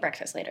 or I can eat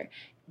breakfast later.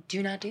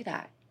 Do not do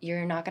that.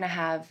 You're not going to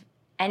have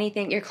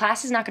anything. Your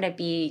class is not going to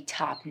be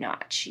top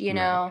notch.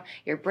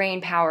 Your brain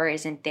power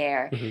isn't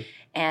there.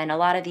 And a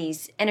lot of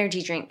these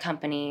energy drink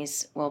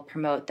companies will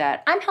promote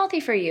that I'm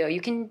healthy for you.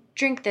 You can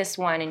drink this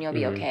one and you'll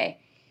be okay.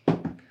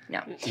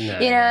 No.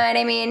 You know what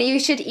I mean? You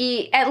should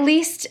eat at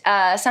least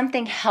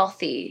something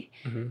healthy.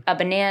 A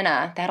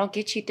banana, that'll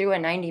get you through a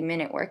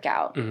 90-minute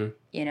workout,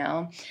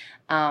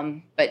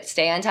 but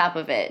stay on top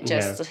of it.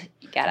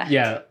 You gotta.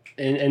 Yeah.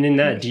 And in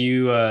that, do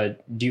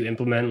you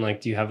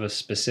implement, do you have a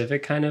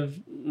specific kind of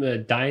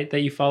diet that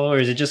you follow, or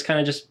is it just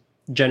kind of just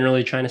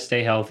generally trying to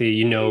stay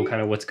healthy?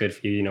 Kind of what's good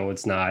for you,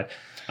 what's not.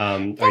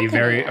 Are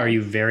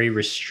you very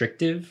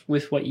restrictive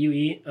with what you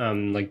eat?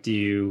 Do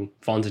you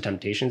fall into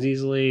temptations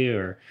easily,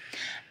 or?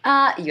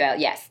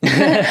 Yes.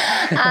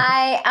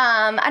 I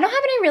don't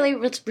have any really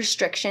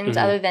restrictions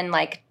other than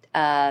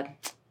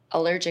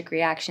allergic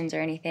reactions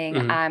or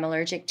anything. I'm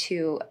allergic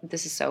to,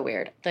 this is so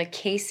weird, the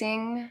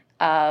casing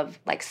of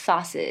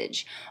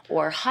sausage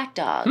or hot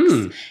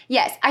dogs.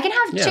 Yes, I can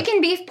have chicken,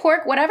 beef,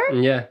 pork, whatever.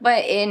 Yeah.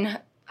 But in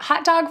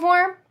hot dog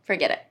form,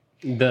 forget it.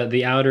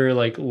 The outer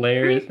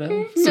layer.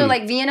 So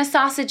Vienna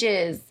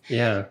sausages.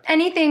 Yeah.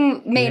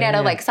 Anything made out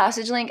of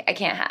sausage link, I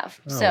can't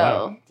have. Oh,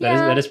 wow.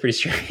 That is pretty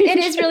strange. It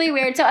is really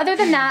weird. So other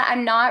than that,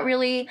 I'm not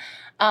really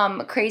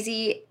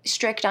crazy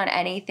strict on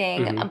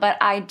anything, but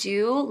I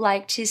do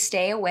like to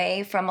stay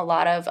away from a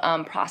lot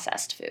of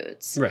processed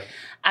foods. Right.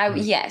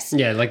 Yes.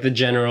 Yeah, the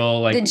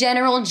general the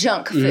general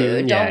junk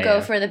food. Don't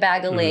go for the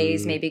bag of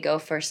Lay's. Maybe go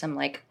for some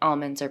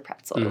almonds or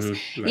pretzels.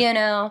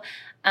 Right.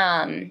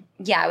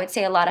 I would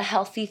say a lot of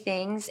healthy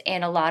things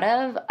and a lot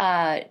of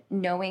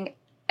knowing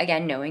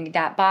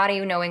that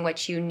body, knowing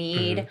what you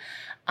need.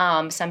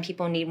 Some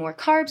people need more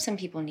carbs. Some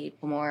people need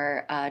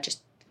more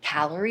just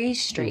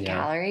calories, straight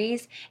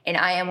calories. And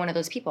I am one of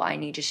those people. I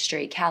need just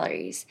straight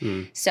calories.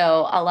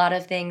 So a lot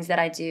of things that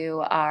I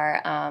do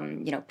are,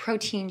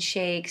 protein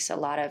shakes, a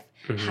lot of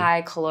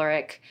high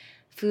caloric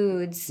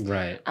foods,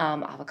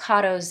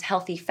 avocados,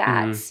 healthy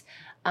fats.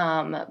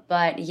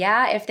 But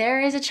if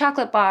there is a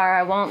chocolate bar,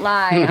 I won't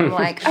lie. I'm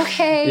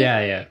okay.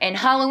 Yeah. And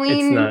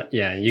Halloween, it's not,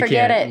 you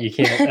forget can't, You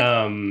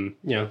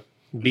can't,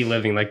 be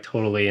living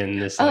total in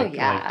this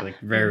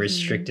very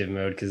restrictive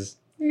mode because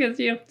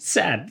it's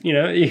sad,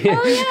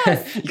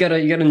 yes. you gotta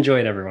enjoy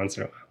it every once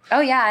in a while.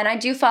 Oh, yeah. And I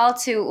do fall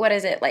to, what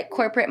is it, like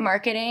corporate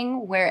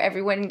marketing, where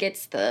everyone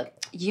gets the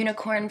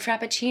unicorn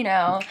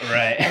frappuccino.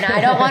 Right. And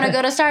I don't want to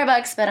go to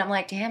Starbucks, but I'm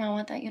like, damn, I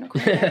want that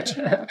unicorn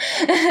frappuccino.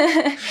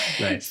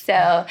 Nice.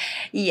 So,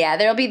 yeah,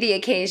 there'll be the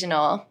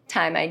occasional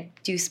time I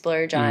do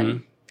splurge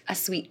on a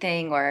sweet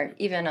thing or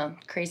even a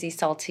crazy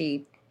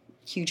salty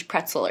huge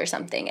pretzel or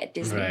something at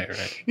Disney. Right.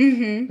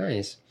 Mm-hmm.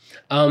 Nice.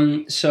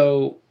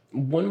 So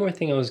one more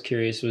thing I was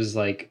curious was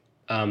like,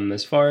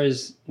 as far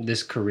as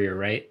this career,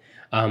 right?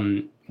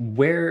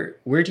 Where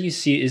do you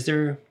see, is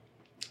there,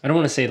 I don't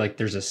want to say like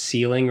there's a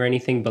ceiling or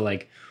anything, but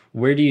like,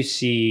 where do you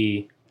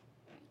see,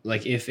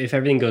 like if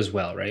everything goes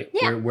well, right?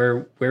 Yeah.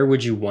 Where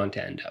would you want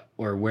to end up?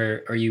 Or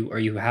where are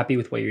you happy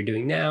with what you're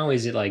doing now?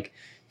 Is it like,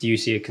 do you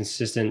see a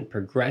consistent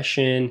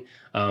progression?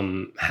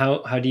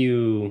 How do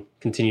you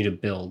continue to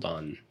build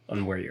on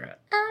where you're at?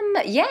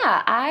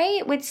 Yeah,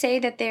 I would say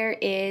that there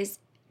is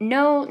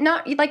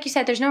not like you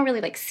said, there's no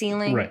really like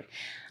ceiling. Right.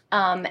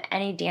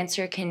 Any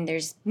dancer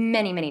there's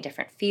many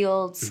different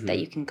fields that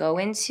you can go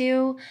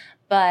into.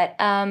 But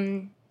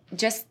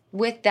just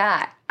with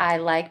that, I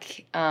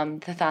like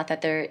the thought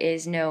that there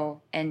is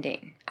no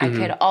ending. I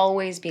could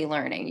always be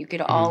learning. You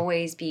could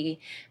always be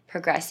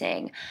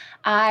progressing.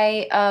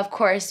 I, of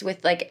course,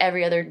 with like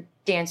every other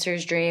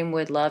dancer's dream,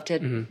 would love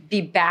to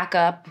be back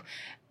up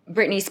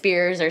Britney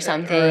Spears or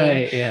something.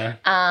 Right, yeah.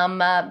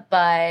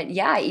 But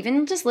yeah,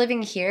 even just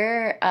living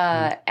here,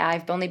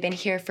 I've only been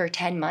here for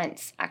 10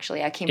 months,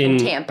 actually. I came from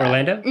Tampa.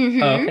 Orlando?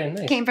 Mm-hmm. Oh, okay,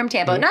 nice. Came from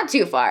Tampa, not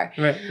too far.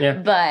 Right, yeah.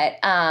 But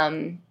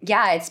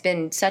yeah, it's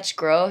been such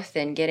growth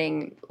and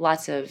getting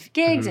lots of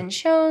gigs and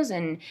shows,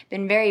 and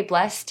been very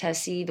blessed to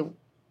see the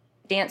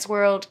dance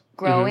world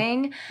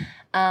growing.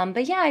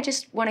 But yeah, I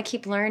just want to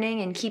keep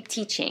learning and keep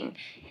teaching.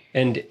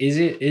 And is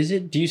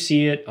it do you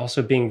see it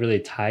also being really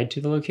tied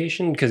to the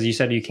location? Because you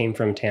said you came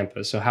from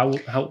Tampa. So how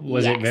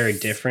was it very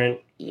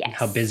different? Yes.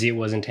 How busy it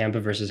was in Tampa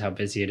versus how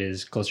busy it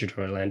is closer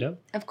to Orlando?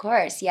 Of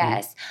course,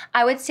 yes.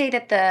 I would say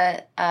that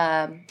the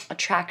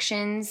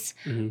attractions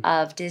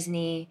of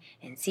Disney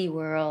and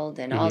SeaWorld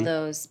and all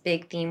those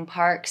big theme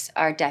parks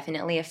are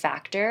definitely a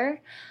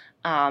factor.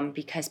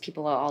 Because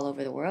people all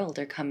over the world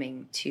are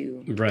coming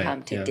to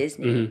come to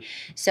Disney.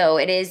 So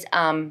it is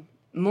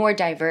more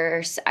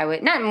diverse.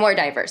 Not more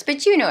diverse,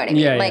 but you know what I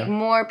mean. Yeah,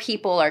 more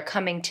people are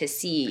coming to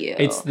see you.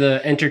 It's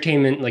the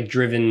entertainment like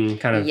driven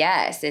kind of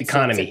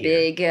economy.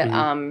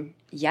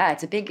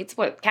 It's a big it's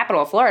what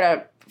capital of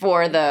Florida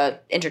for the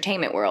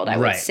entertainment world, I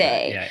would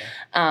say. Right,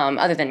 yeah.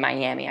 Other than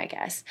Miami, I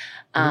guess.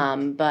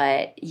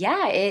 But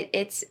yeah,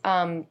 it's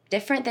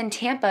different than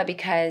Tampa,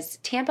 because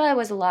Tampa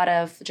was a lot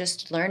of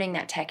just learning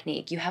that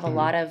technique. You have a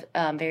lot of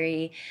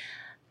very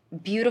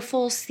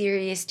beautiful,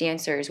 serious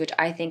dancers, which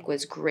I think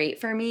was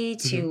great for me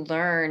to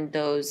learn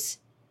those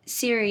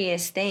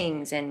serious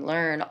things and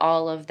learn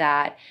all of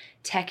that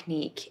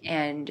technique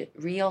and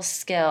real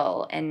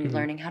skill and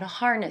learning how to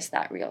harness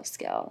that real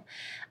skill.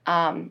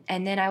 And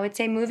then I would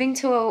say moving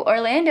to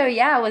Orlando,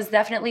 was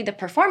definitely the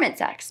performance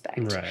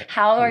aspect. Right.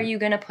 How are you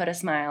going to put a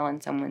smile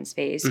on someone's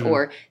face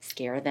or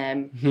scare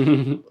them,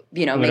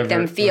 make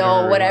them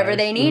feel whatever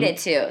they needed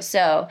to.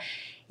 So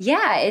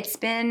yeah, it's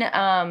been...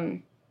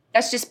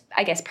 that's just,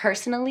 I guess,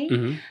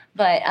 personally.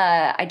 But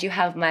I do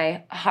have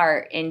my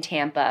heart in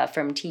Tampa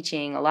from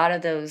teaching a lot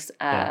of those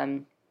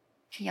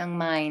young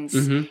minds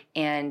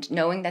and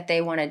knowing that they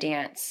want to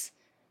dance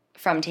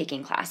from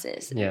taking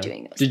classes and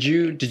doing those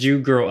things. Did you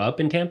grow up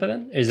in Tampa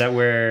then? Is that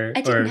where... I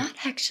did not,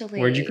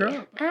 actually. Where'd you grow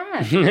up?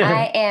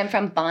 I am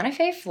from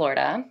Bonifay,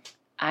 Florida.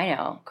 I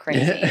know,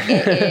 crazy.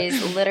 It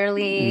is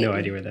literally... No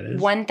idea where that is.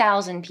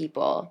 1,000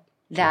 people.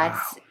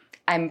 That's... Wow.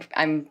 I'm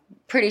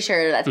pretty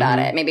sure that's about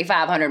it. Maybe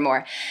 500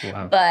 more.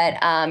 Wow. But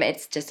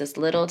it's just this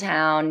little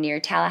town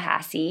near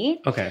Tallahassee.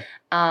 Okay.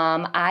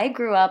 I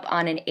grew up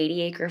on an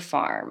 80-acre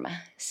farm.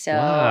 So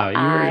we're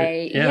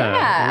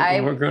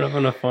growing up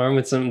on a farm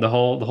with the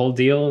whole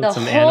deal,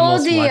 some whole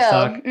animals, deal.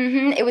 livestock.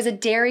 It was a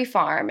dairy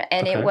farm,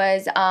 and it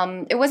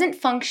wasn't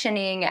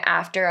functioning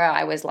after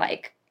I was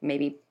like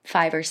maybe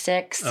 5 or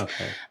 6.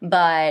 Okay.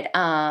 But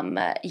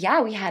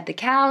we had the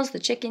cows, the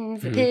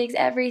chickens, the pigs,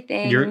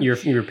 everything.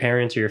 Your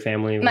parents or your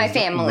family? My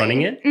family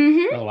running it.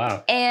 Oh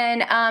wow.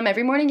 And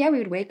every morning, we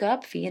would wake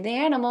up, feed the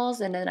animals,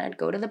 and then I'd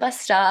go to the bus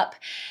stop.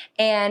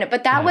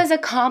 But that was a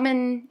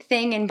common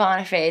thing in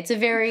Bonifay. It's a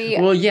very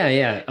farm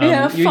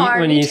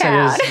when you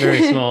town. said it's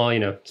very small,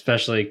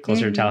 especially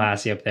closer to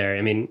Tallahassee up there.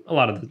 I mean, a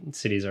lot of the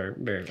cities are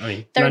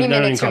very. 30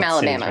 minutes from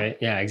Alabama, cities, right?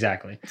 Yeah,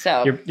 exactly.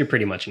 So you're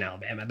pretty much in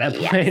Alabama at that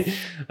point. Yes.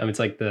 It's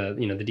like the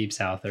the deep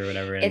south or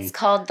whatever. And it's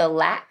called the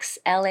LAC,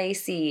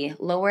 LAC,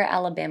 Lower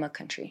Alabama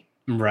Country.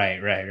 Right.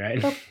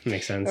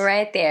 Makes sense.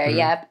 Right there,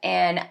 yep.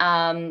 And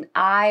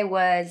I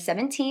was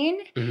 17,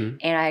 and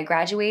I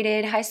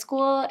graduated high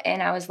school,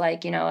 and I was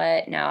like, you know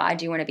what? No, I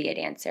do want to be a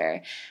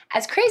dancer.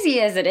 As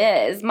crazy as it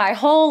is, my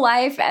whole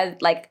life as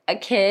like a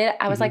kid,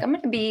 I was like, I'm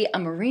going to be a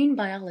marine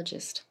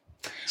biologist.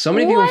 So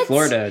many people in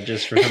Florida,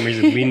 just for some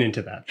reason, lean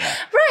into that.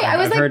 Right. I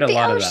was like,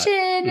 the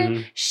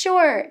ocean,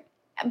 sure.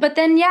 but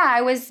then, yeah,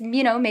 I was,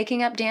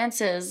 making up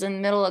dances in the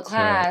middle of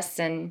class,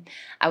 and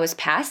I was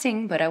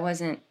passing, but I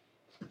wasn't,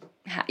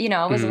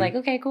 I wasn't like,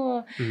 okay,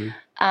 cool.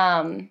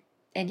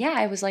 And yeah,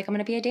 I was like, I'm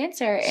going to be a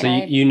dancer. So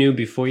you knew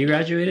before you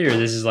graduated, or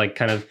this is like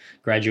kind of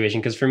graduation?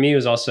 Because for me, it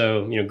was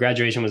also,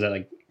 graduation was at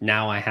like,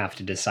 now I have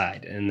to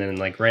decide. And then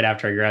like right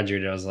after I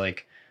graduated, I was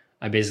like,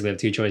 I basically have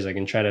two choices. I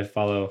can try to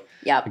follow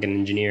like an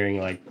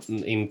engineering, like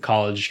in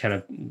college kind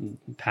of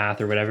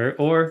path or whatever,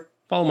 or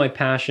follow my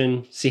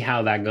passion, see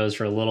how that goes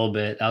for a little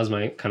bit. That was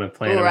my kind of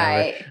plan.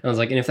 Right. And I was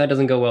like, and if that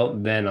doesn't go well,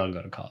 then I'll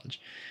go to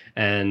college.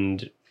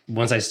 And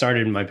once I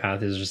started my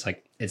path, it was just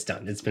like, it's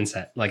done. It's been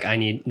set. Like I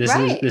need,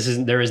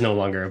 there is no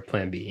longer a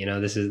plan B.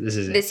 This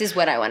is it. This is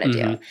what I want to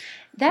do.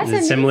 That's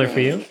is it similar for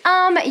you?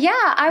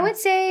 Yeah, I would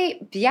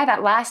say,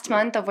 that last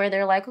month of where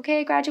they're like,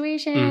 okay,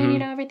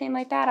 graduation, everything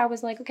like that. I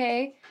was like,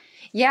 okay,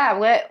 yeah,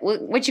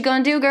 what you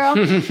gonna do, girl?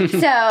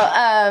 So,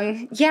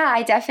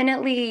 I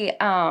definitely,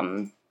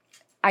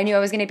 I knew I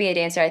was going to be a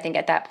dancer, I think,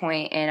 at that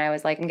point. And I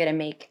was like, I'm going to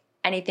make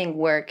anything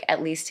work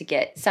at least to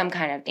get some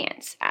kind of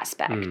dance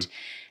aspect.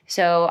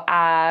 So,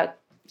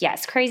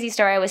 yes, crazy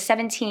story. I was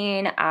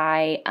 17.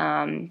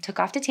 I took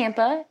off to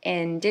Tampa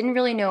and didn't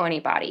really know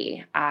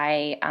anybody.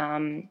 I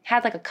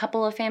had like a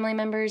couple of family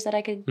members that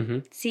I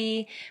could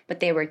see, but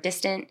they were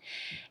distant.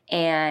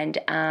 And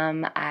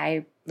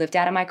I lived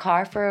out of my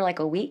car for like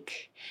a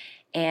week.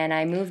 And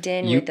I moved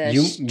in with a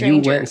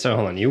stranger.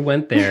 You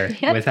went there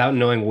without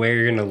knowing where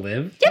you're going to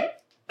live? Yep.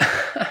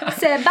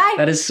 Said bye.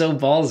 That is so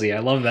ballsy. I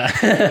love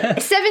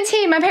that.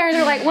 17. My parents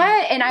were like,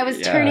 what? And I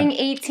was turning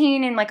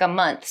 18 in like a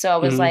month. So I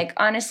was like,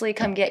 honestly,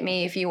 come get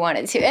me if you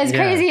wanted to. As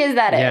crazy as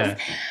that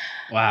is.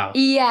 Wow.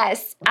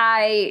 Yes.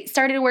 I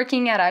started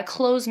working at a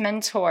Clothes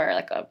Mentor,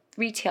 like a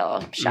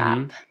retail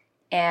shop.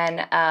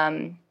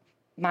 And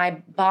my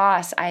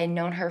boss, I had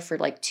known her for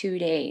like 2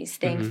 days,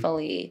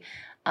 thankfully,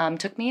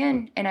 took me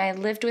in. And I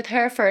lived with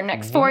her for the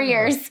next 4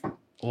 years.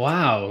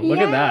 Wow, look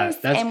at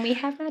that. And we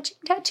have matching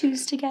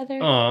tattoos together.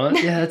 Oh,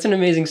 yeah, that's an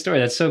amazing story.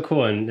 That's so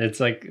cool. And it's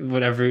like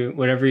what every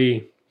kind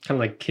of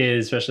like kid,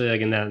 especially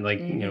like in that like,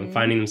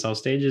 finding themselves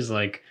stages,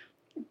 like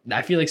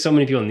I feel like so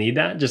many people need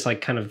that. Just like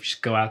kind of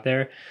just go out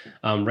there.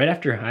 Right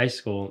after high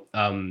school,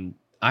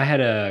 I had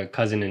a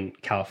cousin in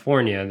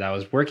California that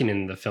was working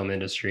in the film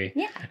industry.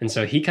 Yeah. And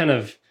so he kind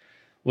of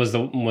was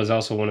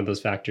also one of those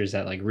factors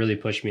that like really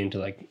pushed me into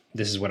like,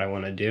 this is what I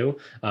want to do,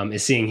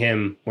 is seeing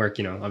him work,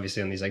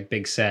 obviously on these like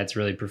big sets,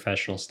 really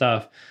professional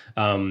stuff.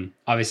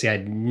 Obviously I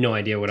had no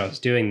idea what I was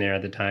doing there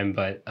at the time,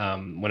 but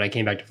when I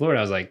came back to Florida,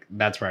 I was like,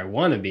 that's where I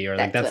want to be, or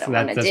like, that's what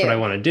I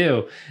want to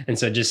do. And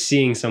so just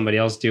seeing somebody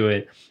else do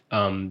it,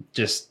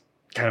 just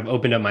kind of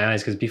opened up my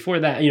eyes. Because before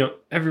that,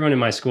 everyone in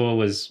my school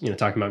was,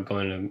 talking about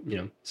going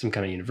to, some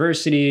kind of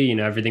university,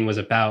 everything was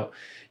about,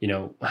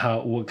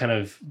 what kind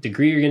of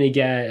degree you're going to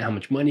get, how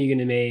much money you're going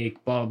to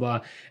make, blah, blah.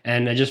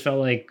 And I just felt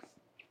like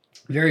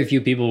very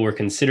few people were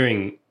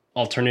considering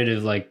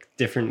alternative, like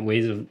different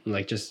ways of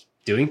like just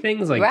doing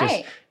things. Like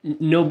just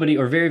nobody,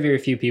 or very, very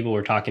few people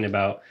were talking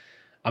about,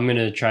 I'm going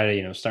to try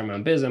to, start my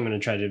own business. I'm going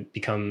to try to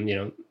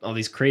become, all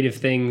these creative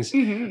things.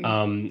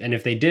 And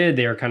if they did,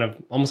 they were kind of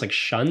almost like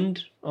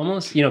shunned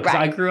almost, because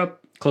I grew up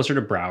closer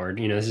to Broward,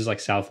 this is like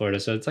South Florida.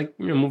 So it's like,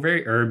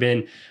 very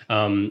urban,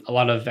 a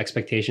lot of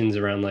expectations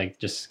around like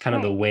just kind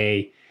of the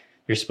way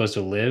you're supposed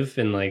to live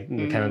and like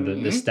kind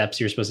of the steps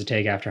you're supposed to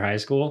take after high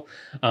school.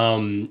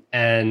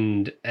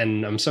 And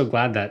I'm so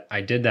glad that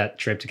I did that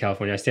trip to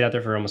California. I stayed out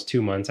there for almost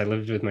 2 months. I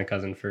lived with my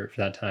cousin for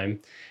that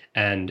time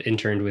and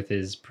interned with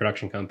his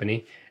production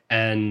company.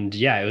 And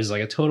yeah, it was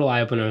like a total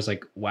eye opener. I was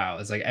like, wow,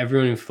 it's like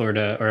everyone in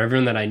Florida or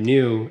everyone that I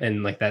knew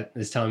and like that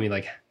is telling me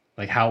like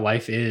how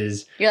life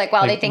is. You're like,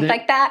 wow, they think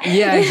like that?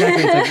 Yeah,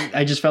 exactly. It's like,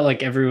 I just felt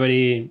like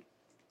everybody,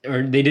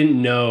 or they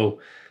didn't know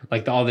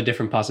like all the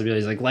different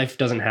possibilities. Like life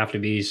doesn't have to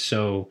be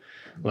so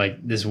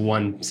like this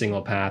one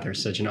single path or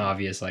such an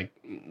obvious like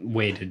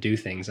way to do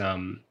things.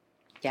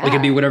 It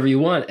could be whatever you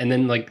want. And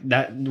then like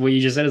that, what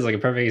you just said is like a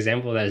perfect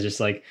example of that. Is just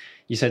like,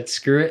 you said,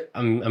 screw it,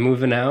 I'm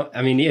moving out.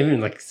 I mean,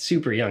 even like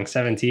super young,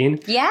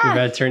 17. Yeah. You're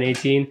about to turn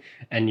 18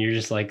 and you're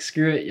just like,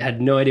 screw it. You had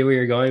no idea where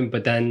you're going,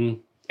 but then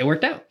it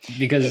worked out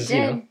because,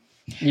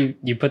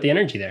 you put the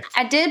energy there.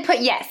 I did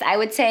I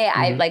would say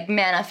I like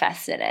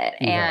manifested it.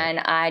 And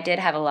I did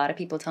have a lot of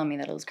people tell me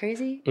that it was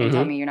crazy and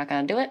tell me you're not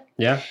going to do it.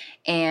 Yeah.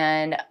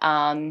 And,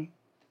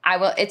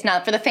 it's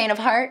not for the faint of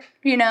heart,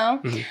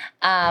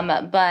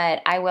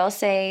 but I will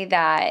say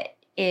that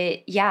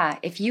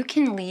if you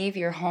can leave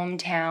your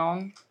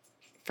hometown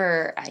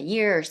for a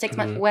year or 6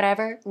 months,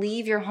 whatever,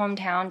 leave your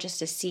hometown just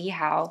to see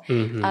how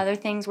other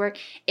things work.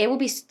 It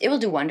will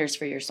do wonders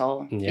for your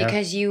soul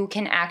because you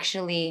can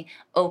actually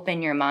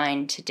open your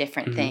mind to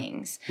different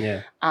things.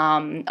 Yeah.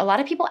 A lot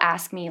of people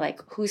ask me like,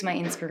 who's my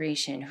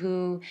inspiration?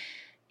 Who,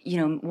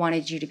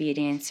 wanted you to be a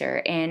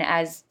dancer? And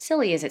as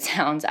silly as it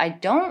sounds, I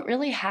don't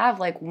really have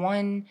like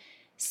one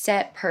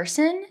set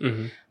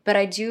person, but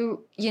I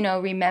do,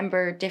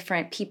 remember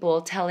different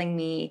people telling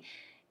me,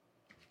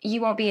 you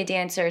won't be a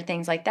dancer,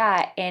 things like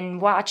that, and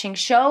watching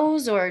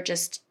shows or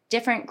just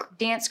different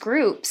dance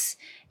groups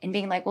and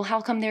being like, well,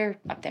 how come they're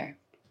up there?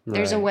 Right.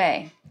 There's a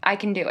way. I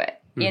can do it.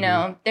 You Mm-hmm.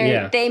 know,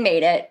 Yeah. they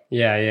made it.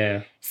 Yeah,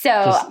 yeah. So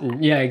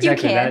yeah,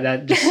 exactly. you can.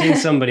 That just seeing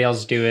somebody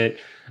else do it.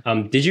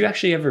 Did you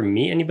actually ever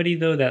meet anybody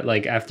though that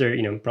like after,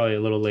 you know, probably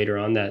a little later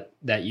on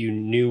that you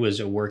knew was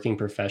a working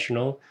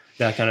professional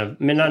that kind of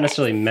not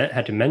necessarily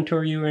had to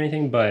mentor you or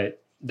anything,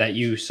 but that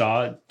you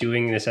saw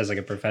doing this as like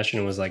a profession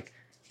and was like,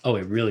 oh,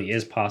 it really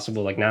is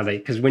possible. Like now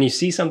because when you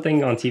see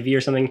something on TV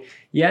or something,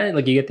 yeah,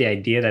 like you get the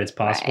idea that it's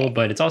possible,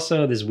 but it's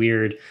also this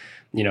weird,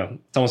 you know,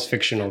 it's almost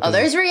fictional. Oh,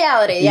 there's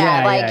reality.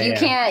 Yeah. Like you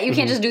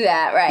can't just do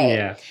that. Right.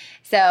 Yeah.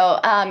 So,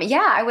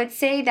 I would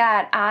say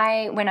that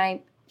when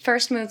I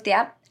first moved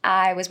up,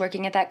 I was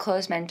working at that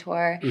clothes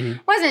mentor.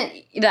 Wasn't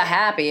the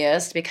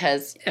happiest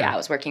because I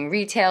was working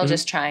retail,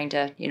 just trying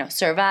to, you know,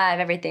 survive,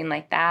 everything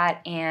like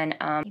that. And,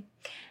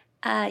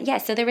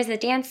 so there was a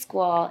dance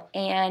school,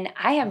 and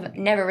I have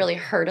never really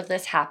heard of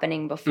this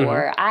happening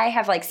before. I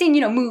have like seen,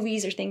 you know,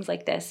 movies or things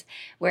like this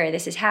where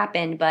this has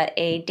happened, but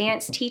a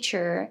dance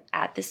teacher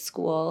at this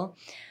school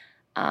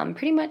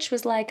pretty much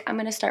was like, I'm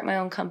going to start my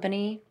own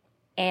company,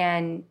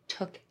 and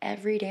took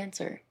every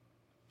dancer,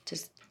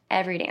 just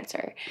every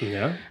dancer.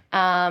 Yeah.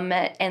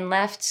 And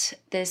left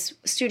this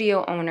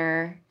studio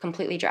owner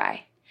completely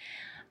dry.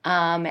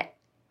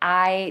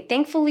 I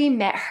thankfully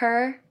met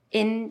her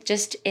in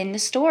the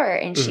store,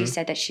 and she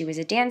said that she was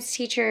a dance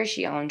teacher.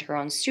 She owned her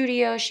own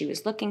studio. She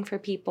was looking for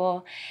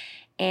people,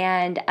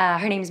 and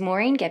her name's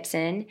Maureen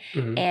Gibson.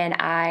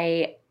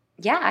 And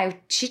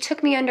she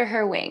took me under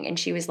her wing, and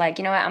she was like,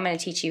 you know what, I'm going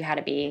to teach you how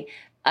to be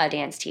a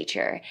dance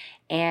teacher.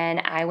 And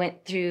I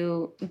went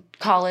through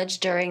college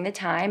during the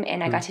time,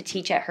 and I got to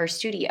teach at her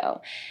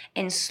studio.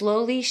 And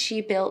slowly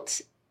she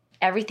built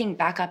everything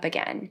back up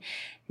again.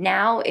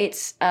 Now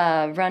it's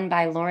run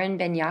by Lauren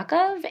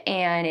Ben-Yakov,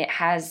 and it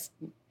has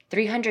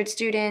 300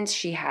 students.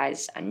 She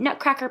has a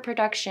Nutcracker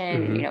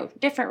production, you know,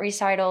 different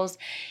recitals.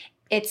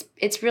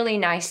 It's really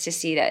nice to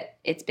see that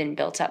it's been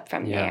built up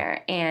from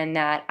there, and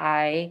that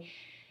I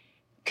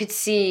could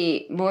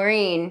see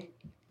Maureen,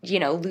 you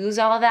know, lose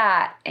all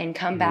that and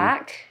come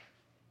back.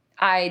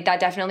 That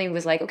definitely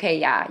was like, okay,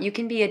 yeah, you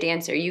can be a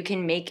dancer. You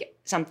can make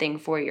something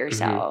for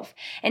yourself.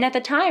 And at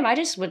the time, I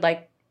just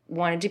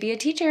wanted to be a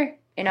teacher,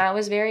 and I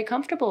was very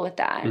comfortable with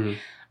that.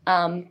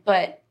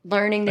 But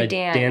learning the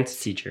dance. A dance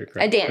teacher,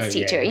 correct? A dance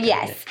teacher,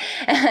 yes.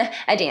 Yeah.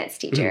 A dance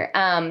teacher.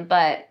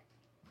 But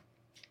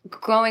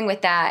growing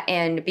with that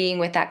and being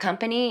with that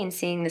company and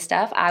seeing the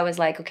stuff, I was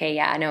like, okay,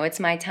 yeah, no, it's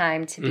my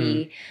time to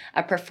be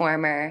a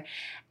performer.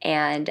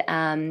 And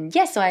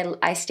so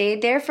I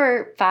stayed there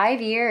for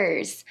 5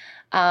 years.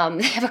 They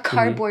have a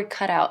cardboard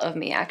cutout of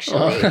me,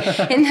 actually,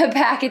 in the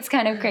back. It's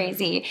kind of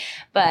crazy.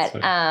 But,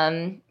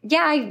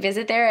 I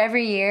visit there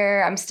every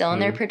year. I'm still in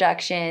their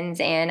productions.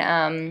 And,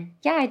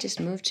 I just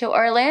moved to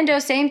Orlando.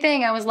 Same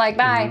thing. I was like,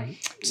 bye.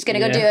 Just going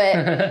to go do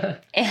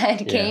it.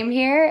 And came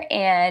here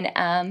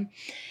and,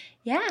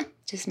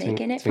 just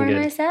making it for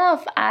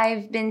myself.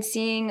 I've been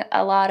seeing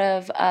a lot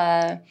of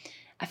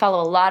I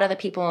follow a lot of the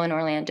people in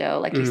Orlando,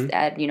 like you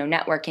said, you know,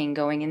 networking,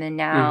 going in the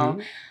now.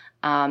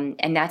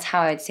 And that's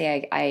how I'd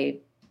say I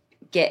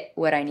get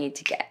what I need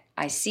to get.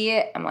 I see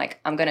it. I'm like,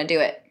 I'm going to do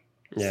it.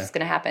 It's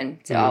going to happen.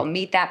 So I'll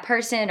meet that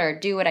person or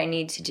do what I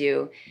need to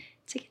do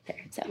to get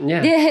there. So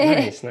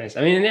nice.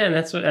 I mean,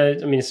 that's what I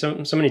mean.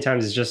 So many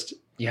times it's just,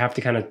 you have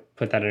to kind of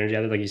put that energy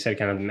out there, like you said,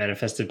 kind of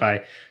manifested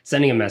by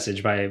sending a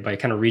message, by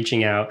kind of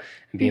reaching out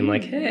and being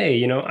like, hey,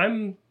 you know,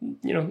 I'm,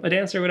 you know, a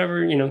dancer or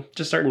whatever, you know,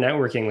 just start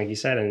networking, like you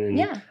said. And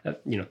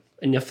you know,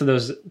 enough of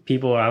those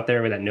people out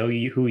there that know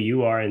who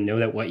you are and know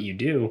that what you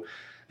do,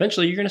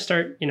 eventually you're going to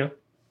start, you know,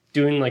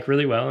 doing like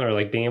really well, or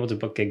like being able to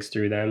book gigs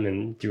through them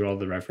and through all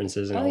the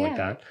references and like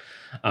that.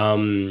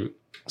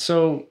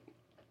 So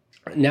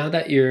now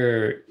that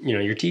you're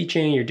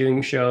teaching, you're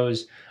doing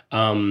shows,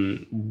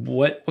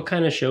 what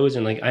kind of shows,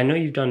 and like I know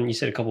you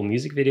said a couple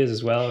music videos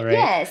as well, right?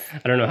 Yes.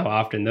 I don't know how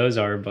often those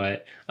are,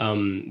 but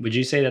would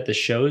you say that the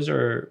shows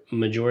are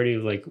majority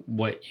of like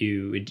what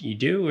you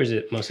do, or is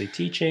it mostly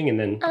teaching and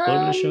then a little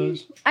bit of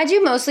shows? I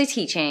do mostly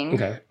teaching.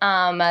 Okay.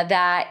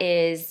 That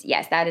is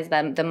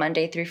the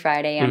Monday through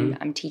Friday.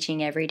 I'm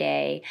teaching every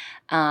day.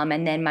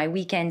 And then my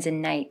weekends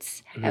and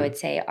nights, I would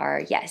say,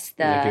 are the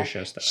like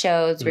show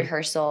shows,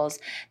 rehearsals.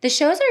 The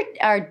shows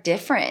are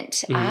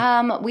different.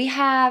 We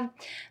have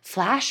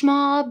flash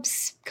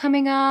mobs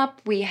coming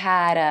up. We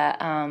had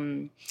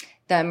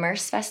the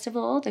Immerse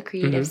Festival, the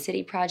Creative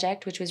City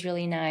Project, which was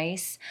really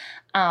nice.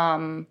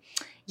 There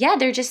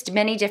are just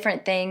many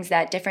different things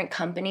that different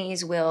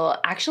companies will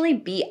actually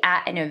be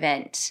at an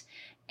event.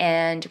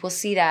 And we'll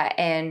see that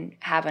and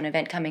have an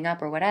event coming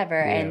up or whatever.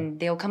 Yeah. And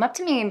they'll come up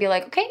to me and be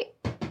like, okay,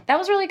 that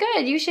was really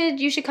good. You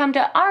should come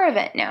to our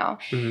event now.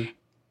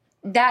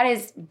 That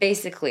is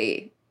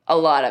basically a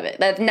lot of it.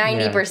 That's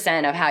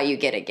 90% of how you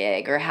get a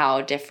gig, or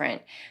how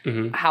different,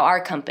 how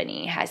our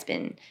company has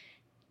been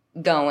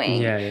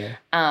going.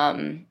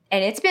 And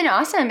it's been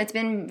awesome. It's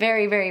been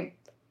very, very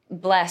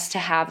blessed to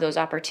have those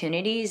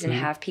opportunities and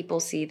have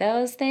people see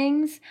those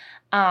things.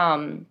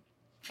 The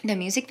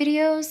music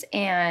videos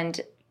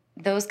and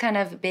those kind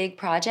of big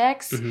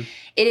projects,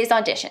 it is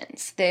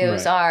auditions.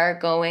 Those are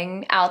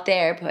going out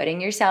there,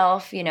 putting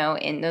yourself, you know,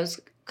 in those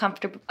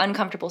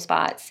uncomfortable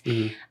spots.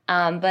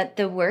 But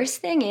the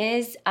worst thing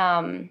is,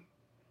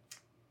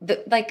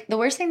 the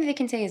worst thing that they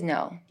can say is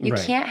no. You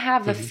can't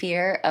have the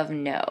fear of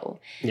no.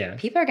 Yeah.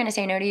 People are going to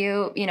say no to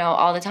you, you know,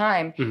 all the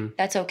time.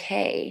 That's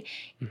okay.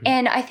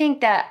 And I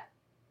think that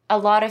a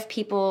lot of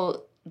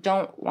people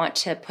don't want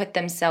to put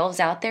themselves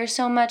out there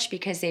so much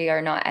because they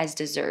are not as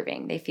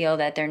deserving. They feel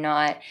that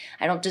I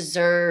don't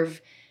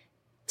deserve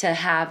to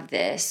have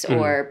this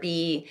or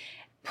be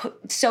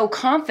so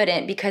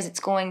confident because it's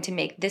going to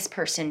make this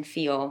person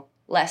feel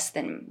less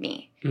than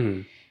me.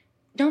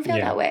 Don't feel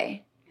that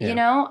way. You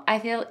know, I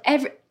feel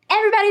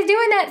everybody's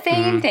doing that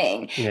same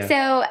thing. Yeah.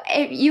 So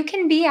if you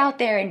can be out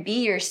there and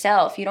be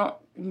yourself. You don't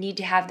need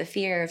to have the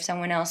fear of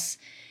someone else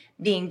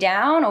being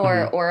down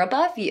or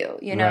above you,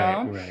 you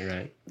know?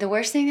 Right. The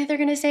worst thing that they're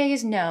going to say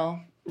is no.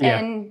 Yeah,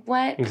 and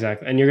what?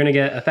 Exactly. And you're going to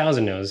get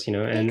 1,000 no's, you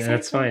know, and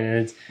that's fine.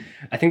 And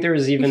I think there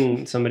was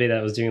even somebody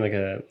that was doing like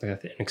an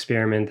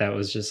experiment that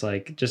was just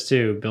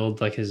to build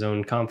like his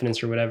own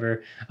confidence or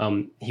whatever.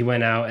 He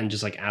went out and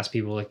just like asked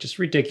people like just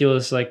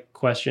ridiculous like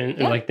questions,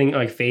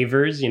 like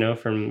favors, you know,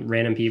 from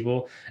random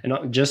people,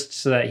 and just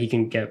so that he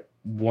can get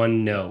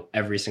one no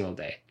every single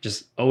day.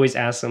 Just always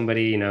ask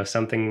somebody, you know,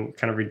 something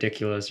kind of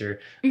ridiculous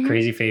or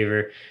crazy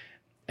favor,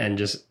 and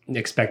just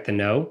expect the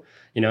no.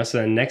 You know, so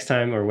then next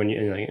time, or when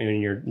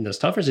you're in those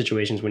tougher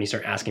situations, when you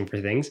start asking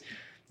for things,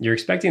 you're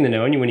expecting the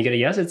no, and when you get a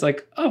yes, it's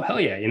like, oh, hell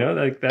yeah, you know,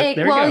 like that.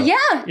 There you go.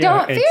 Yeah,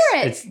 don't fear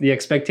it. It's the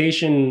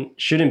expectation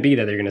shouldn't be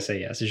that they're going to say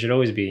yes. It should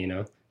always be, you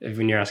know,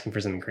 when you're asking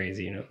for something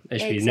crazy, you know, it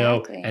should be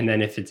no, and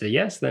then if it's a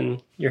yes, then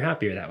you're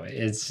happier that way.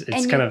 It's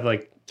kind of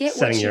like get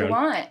setting what your you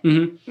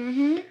own.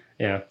 want.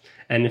 Yeah.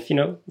 And if, you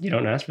know, you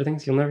don't ask for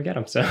things, you'll never get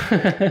them. So.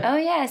 Oh,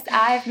 yes.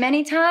 I've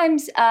many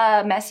times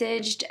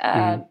messaged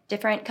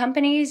different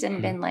companies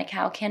and been like,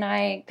 how can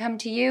I come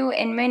to you?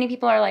 And many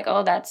people are like,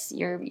 oh, that's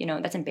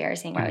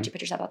embarrassing. Why would you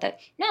put yourself out there?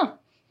 No.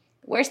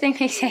 Worst thing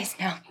they say is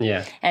no.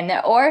 Yeah.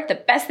 Or the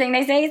best thing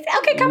they say is,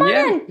 okay, come on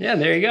in. Yeah,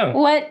 there you go.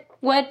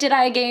 What did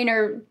I gain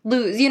or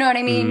lose? You know what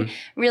I mean?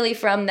 Really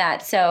from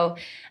that. So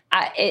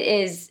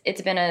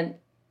it's been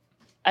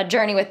a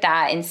journey with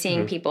that, and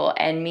seeing people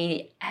and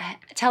me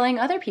telling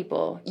other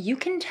people, you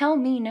can tell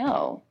me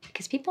no,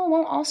 because people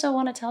won't also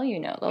want to tell you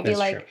no. They'll be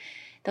like, true.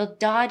 They'll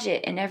dodge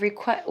it in every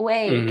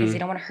way because they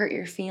don't want to hurt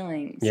your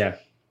feelings. Yeah.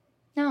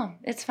 No,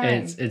 it's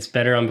fine. It's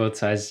better on both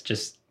sides.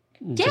 Just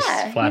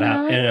flat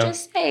out. You know,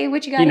 just say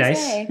what you gotta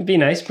say. Be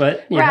nice,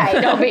 but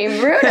right. Don't be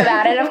rude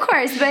about it, of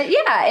course. But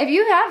yeah, if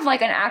you have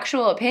like an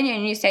actual opinion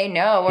and you say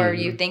no, or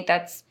you think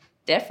that's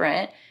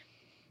different.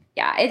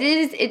 Yeah,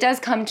 it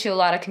does come to a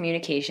lot of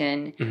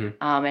communication.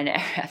 And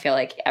I feel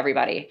like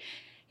everybody,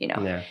 you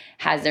know,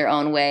 has their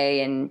own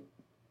way, and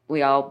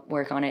we all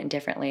work on it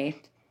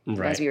differently,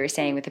 as we were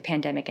saying with the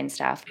pandemic and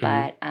stuff.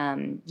 But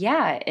I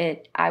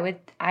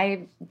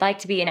like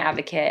to be an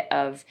advocate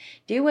of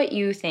do what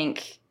you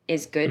think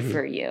is good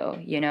for you,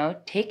 you know,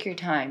 take your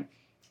time.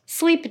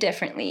 Sleep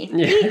differently,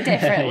 eat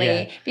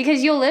differently,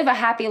 because you'll live a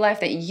happy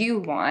life that you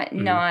want,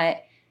 not,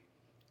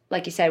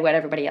 like you said, what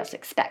everybody else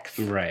expects.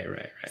 Right.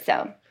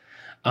 So...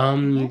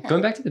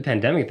 Going back to the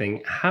pandemic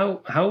thing,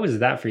 how was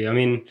that for you? I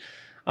mean,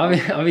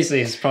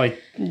 obviously it's probably,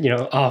 you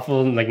know,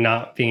 awful, like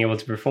not being able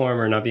to perform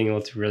or not being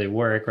able to really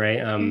work, right?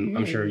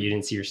 I'm sure you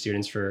didn't see your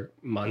students for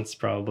months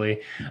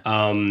probably.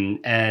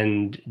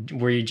 And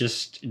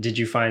did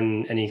you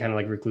find any kind of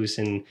like recluse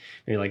in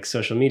maybe like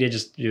social media,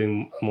 just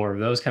doing more of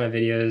those kind of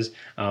videos?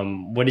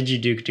 What did you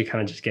do to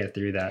kind of just get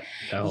through that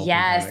whole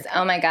pandemic?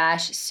 Oh my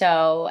gosh.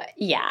 So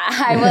yeah,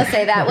 I will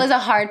say that was a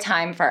hard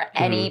time for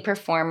any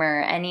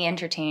performer, any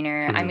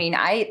entertainer. I mean,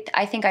 I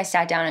think I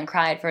sat down and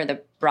cried for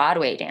the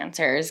Broadway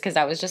dancers because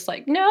I was just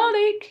like, no,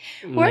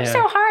 they work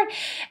so hard.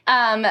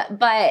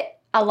 But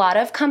a lot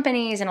of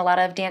companies and a lot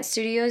of dance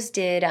studios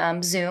did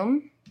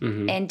Zoom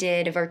and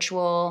did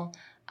virtual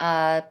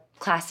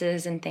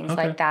classes and things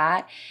like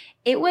that.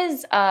 It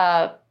was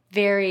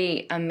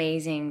very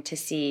amazing to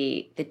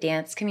see the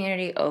dance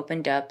community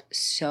opened up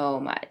so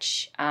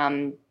much.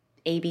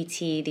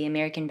 ABT, the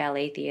American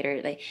Ballet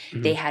Theater,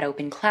 they had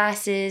open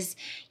classes.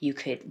 You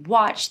could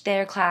watch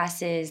their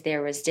classes.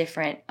 There was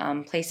different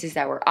places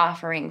that were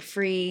offering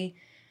free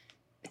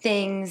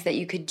things that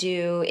you could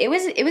do. It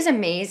was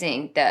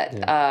amazing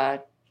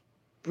that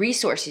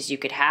resources you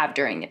could have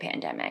during the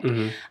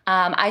pandemic.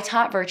 I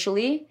taught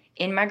virtually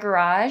in my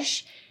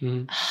garage,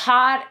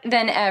 hot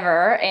than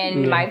ever,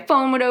 and my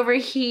phone would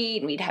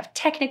overheat, and we'd have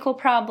technical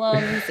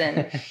problems,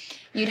 and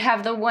you'd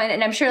have the one,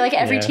 and I'm sure like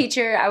every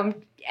teacher,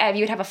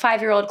 you'd have a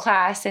 5-year-old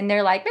class, and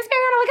they're like, Miss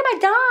Mariana, look at my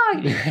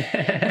dog.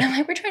 And I'm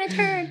like, we're trying to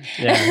turn.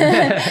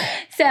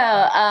 So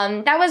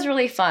that was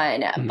really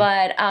fun.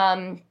 But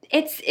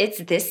it's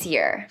this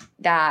year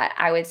that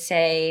I would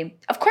say,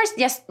 of course,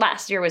 yes,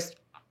 last year was,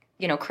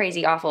 you know,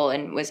 crazy awful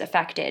and was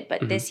affected.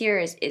 But this year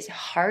is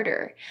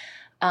harder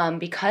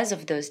because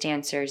of those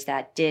dancers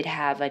that did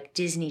have a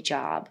Disney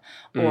job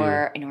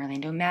or an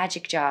Orlando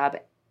Magic job.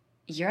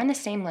 you're on the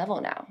same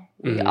level now.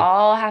 We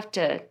all have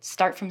to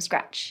start from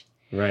scratch.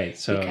 Right.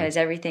 So because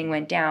everything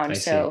went down.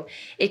 So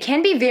it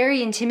can be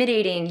very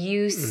intimidating.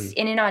 You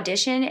in an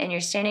audition and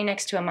you're standing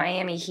next to a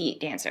Miami Heat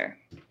dancer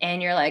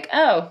and you're like,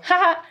 oh,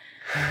 haha,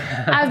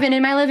 I've been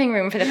in my living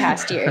room for the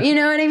past year. You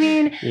know what I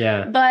mean?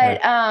 Yeah.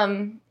 But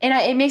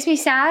it makes me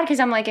sad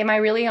because I'm like, am I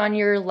really on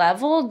your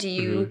level? Do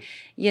you,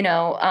 you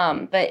know,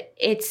 but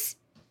it's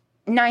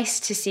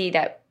nice to see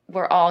that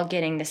we're all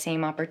getting the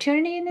same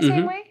opportunity in the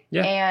same way.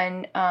 Yeah.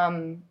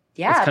 And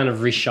it's kind of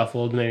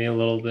reshuffled maybe a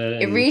little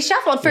bit. It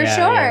reshuffled for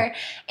sure. Yeah.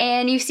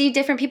 And you see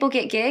different people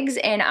get gigs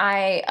and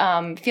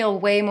I feel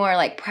way more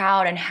like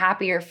proud and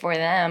happier for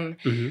them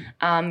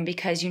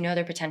because you know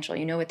their potential,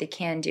 you know what they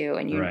can do,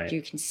 and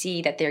you can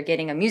see that they're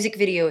getting a music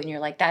video and you're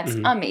like, that's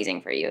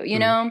amazing for you, you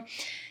know?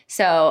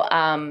 So,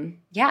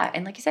 yeah.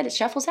 And like I said, it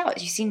shuffles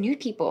out. You see new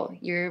people.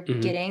 You're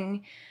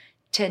getting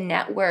to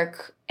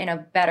network in a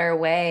better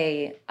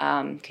way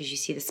because you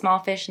see the small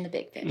fish and the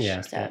big fish.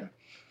 Yeah. So.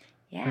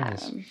 Yeah.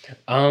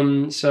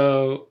 Nice.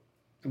 So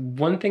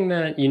one thing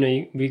that, you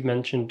know, we've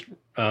mentioned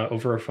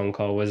over a phone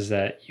call was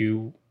that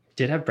you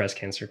did have breast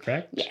cancer,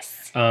 correct?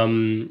 Yes.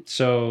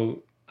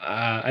 So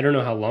I don't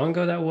know how long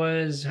ago that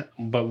was,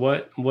 but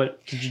what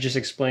could you just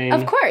explain?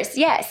 Of course.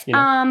 Yes. You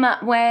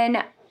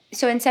know?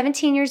 So in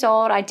 17 years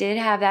old, I did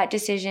have that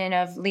decision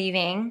of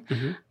leaving.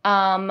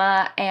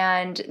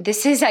 And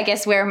this is, I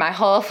guess, where my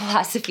whole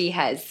philosophy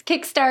has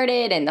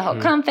kickstarted and the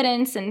whole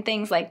confidence and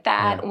things like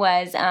that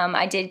was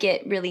I did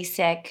get really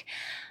sick.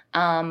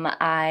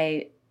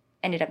 I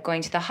ended up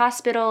going to the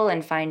hospital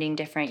and finding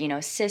different, you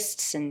know,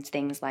 cysts and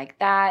things like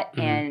that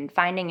and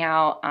finding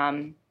out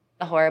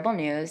the horrible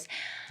news.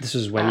 This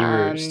was when you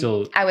were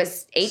still... I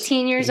was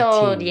 18 years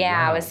old.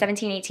 Yeah, wow. I was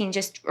 17, 18,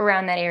 just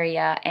around that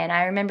area. And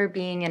I remember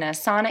being in a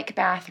Sonic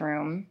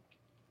bathroom,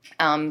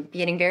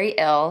 getting very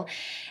ill,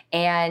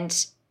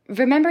 and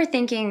remember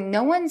thinking,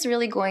 no one's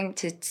really going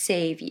to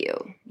save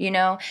you, you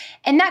know?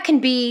 And that can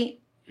be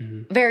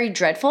very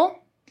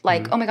dreadful.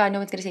 Like, oh my God, no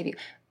one's going to save you.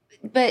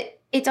 But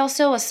it's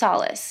also a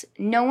solace.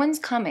 No one's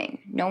coming.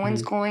 No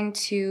one's going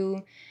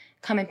to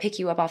come and pick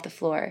you up off the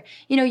floor.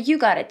 You know, you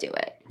got to do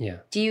it. Yeah.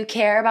 Do you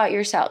care about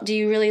yourself? Do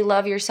you really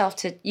love yourself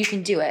you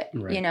can do it,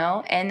 you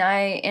know? And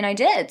I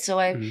did. So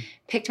I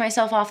picked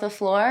myself off the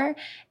floor,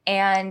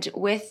 and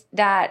with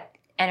that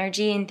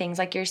energy and things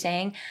like you're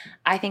saying,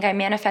 I think I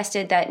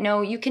manifested that,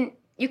 no, you can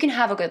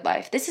have a good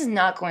life. This is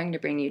not going to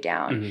bring you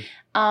down.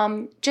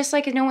 Just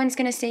like no one's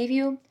going to save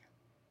you,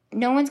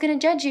 no one's going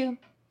to judge you.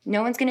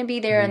 No one's going to be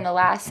there in the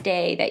last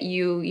day that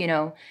you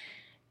know,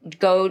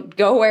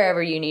 go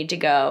wherever you need to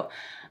go.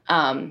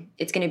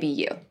 It's going to be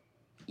you.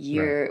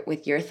 You're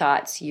with your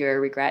thoughts, your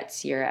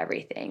regrets, your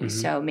everything.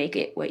 So make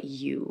it what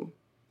you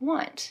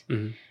want.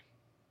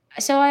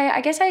 So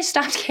I guess I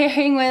stopped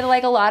caring what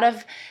like a lot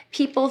of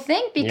people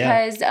think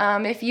because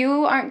if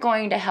you aren't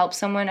going to help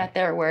someone at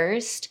their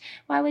worst,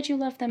 why would you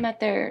love them at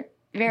their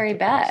very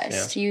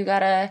best? Yeah. You got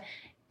to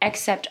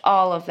accept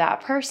all of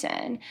that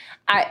person.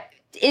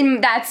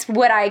 That's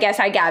what I guess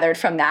I gathered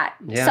from that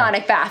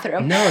Sonic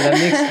bathroom. No,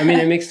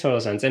 it makes total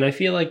sense. And I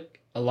feel like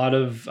a lot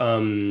of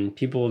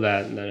people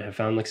that have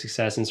found like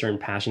success in certain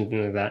passions,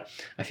 things like that,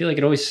 I feel like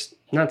it always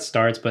not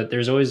starts, but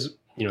there's always,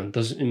 you know,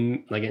 those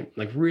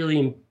like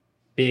really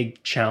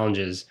big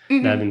challenges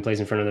that have been placed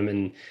in front of them.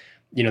 And,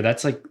 you know,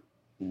 that's like,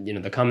 you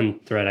know, the common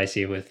thread I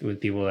see with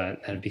people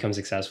that have become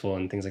successful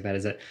and things like that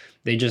is that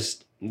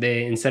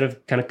they instead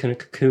of kind of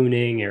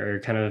cocooning or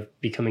kind of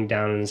becoming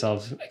down on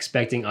themselves,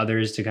 expecting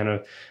others to kind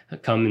of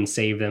come and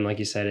save them, like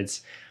you said,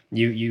 it's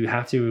you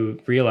have to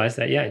realize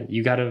that,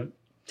 you got to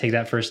take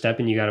that first step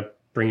and you got to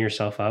bring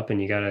yourself up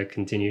and you got to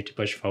continue to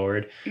push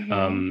forward. You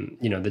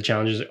know, the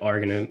challenges are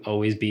going to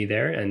always be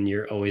there and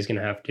you're always going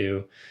to have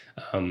to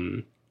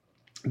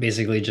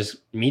basically just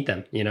meet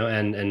them, you know,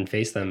 and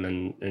face them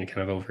and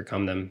kind of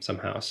overcome them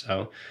somehow.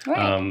 So,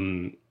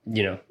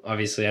 you know,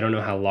 obviously I don't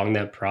know how long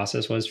that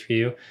process was for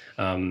you,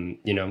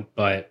 you know,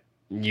 but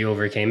you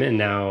overcame it, and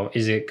now are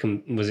you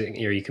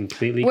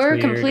completely We're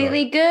cleared,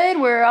 completely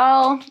good. We're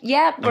all,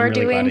 we're really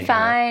doing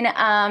fine.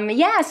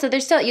 So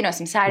there's still, you know,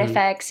 some side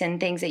effects and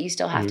things that you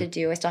still have to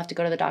do. I still have to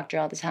go to the doctor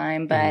all the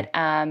time, but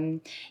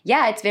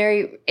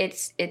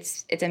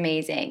it's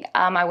amazing.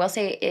 I will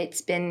say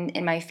it's been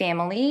in my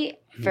family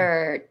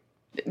for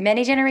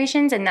many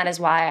generations, and that is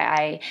why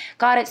I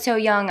got it so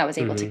young. I was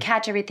able to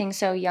catch everything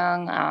so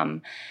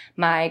young.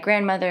 My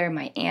grandmother,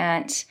 my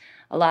aunt,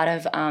 a lot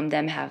of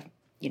them have,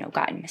 you know,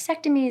 gotten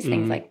mastectomies,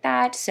 things like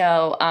that.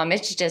 So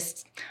it's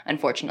just,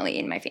 unfortunately,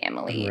 in my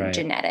family,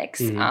 genetics.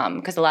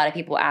 Because a lot of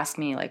people ask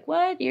me, like,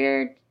 what,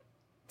 you're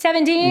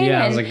 17?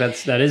 Yeah, I was like,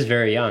 that is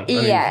very young.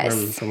 I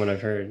mean, from what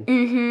I've heard.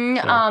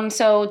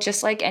 So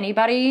just like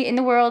anybody in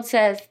the world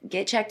says,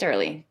 get checked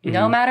early.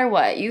 No matter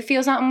what. You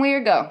feel something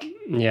weird, go.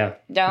 Yeah.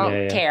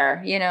 Don't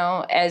care. You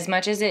know, as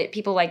much as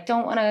people like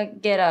don't want to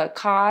get a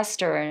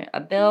cost or a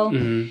bill,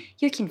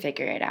 you can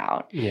figure it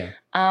out. Yeah.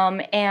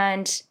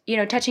 And, you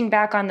know, touching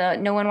back on the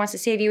no one wants to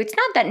save you, it's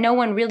not that no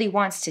one really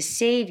wants to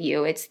save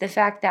you. It's the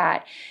fact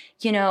that,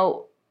 you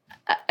know,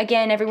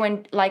 again,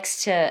 everyone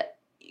likes to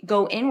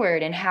go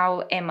inward and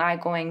how am I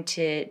going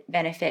to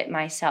benefit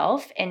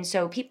myself? And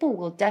so people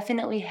will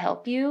definitely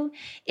help you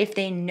if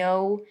they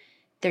know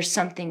there's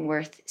something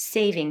worth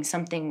saving,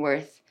 something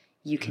worth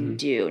you can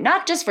do.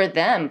 Not just for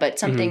them, but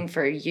something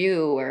for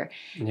you or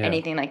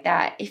anything like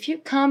that. If you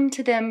come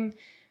to them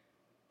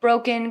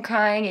broken,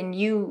 crying, and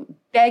you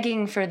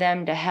begging for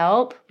them to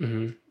help,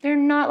 they're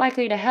not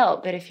likely to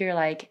help. But if you're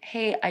like,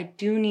 hey, I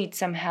do need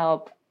some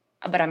help,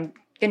 but I'm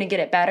going to get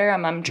it better.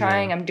 I'm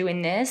trying, I'm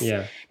doing this.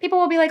 Yeah. People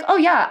will be like, oh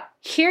yeah,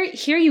 here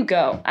you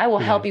go. I will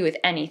help you with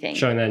anything.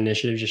 Showing that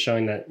initiative, just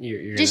showing that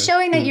you're just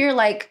showing that you're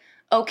like,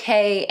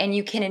 okay, and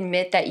you can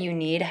admit that you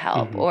need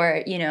help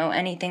or, you know,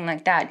 anything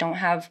like that. Don't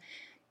have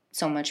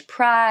so much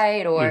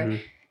pride or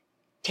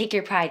take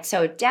your pride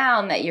so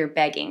down that you're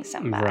begging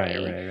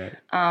somebody. Right.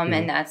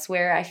 And that's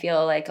where I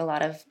feel like a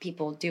lot of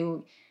people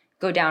do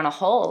go down a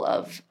hole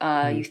of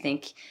you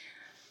think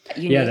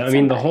you need I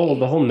mean, the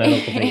whole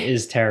medical thing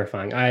is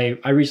terrifying.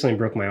 I recently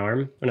broke my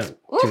arm. Well,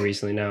 not too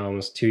recently now,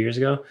 almost 2 years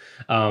ago.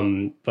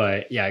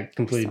 But yeah, I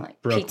completely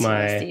broke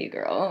my...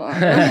 girl.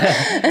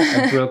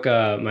 I broke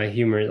my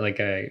humor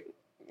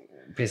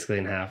basically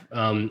in half.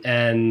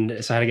 And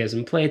so I had to get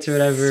some plates or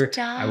whatever.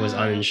 Stop. I was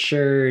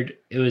uninsured.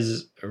 It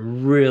was a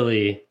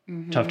really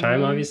tough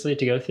time, obviously,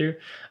 to go through.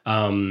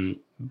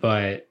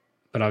 But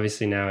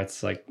obviously now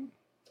it's like,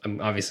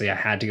 obviously I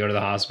had to go to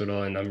the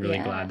hospital, and I'm really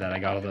glad that I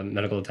got all the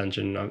medical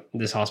attention.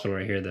 This hospital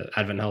right here, the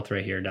Advent Health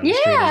right here down the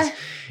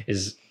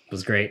street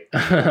was great.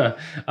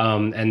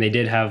 And they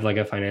did have like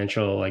a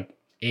financial like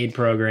aid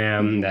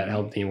program that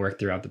helped me work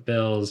throughout the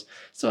bills.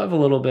 So I have a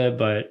little bit,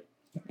 but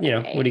you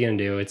know, what are you going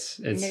to do? It's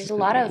there's a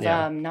lot of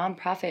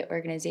nonprofit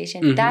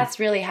organizations. That's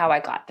really how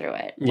I got through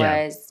it,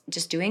 was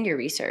just doing your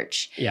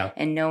research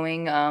and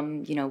knowing,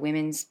 you know,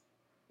 women's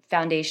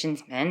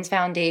foundations, men's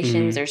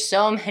foundations. There's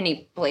so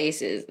many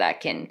places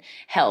that can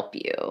help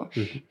you.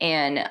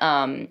 And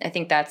I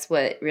think that's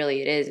what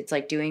really it is. It's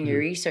like doing your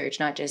research,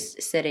 not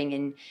just sitting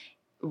and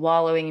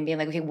wallowing and being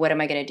like, okay, what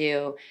am I going to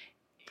do?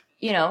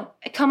 You know,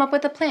 come up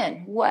with a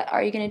plan. What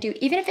are you going to do?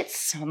 Even if it's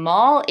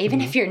small,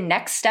 even if your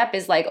next step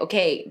is like,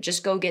 okay,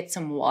 just go get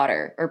some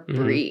water or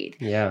breathe.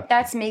 Yeah.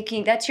 That's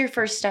your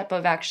first step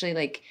of actually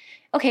like,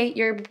 okay,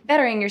 you're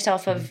bettering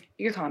yourself of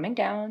you're calming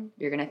down.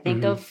 You're going to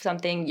think of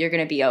something. You're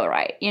going to be all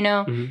right. You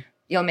know,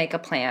 you'll make a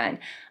plan.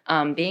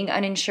 Being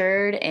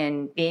uninsured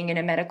and being in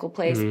a medical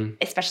place,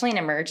 especially an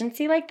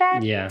emergency like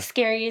that,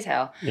 scary as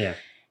hell. Yeah.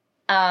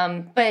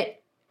 But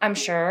I'm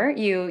sure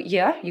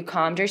you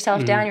calmed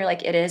yourself down. You're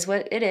like, it is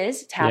what it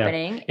is. It's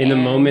happening. In the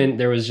moment,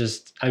 there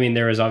was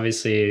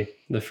obviously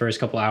the first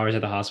couple hours at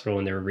the hospital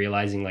when they were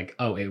realizing like,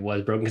 oh, it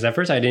was broken. Because at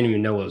first I didn't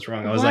even know what was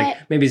wrong. I was like,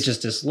 maybe it's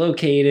just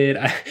dislocated.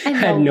 I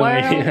had no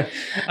idea.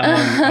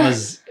 I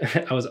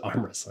was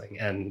arm wrestling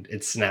and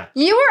it snapped.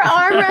 You were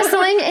arm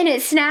wrestling and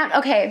it snapped?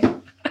 Okay.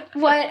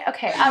 What?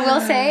 Okay. I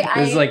will say it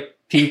was like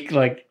peak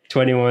like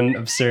 21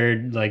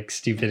 absurd like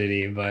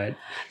stupidity, but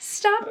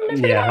stop. I'm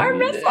never gonna arm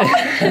wrestle.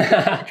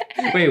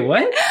 Wait,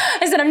 what?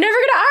 I said I'm never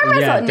gonna arm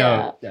wrestle.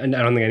 Don't.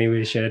 I don't think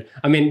anybody should.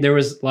 I mean, there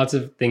was lots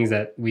of things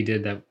that we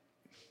did that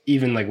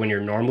even like when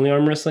you're normally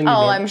arm wrestling.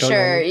 I'm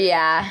sure.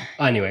 Yeah.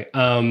 Anyway,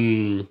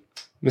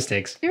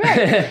 mistakes. You're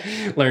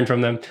right. Learn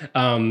from them.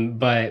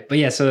 But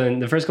yeah, so in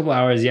the first couple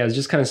hours, I was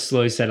just kind of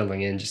slowly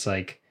settling in, just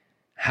like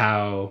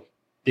how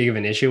big of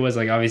an issue was.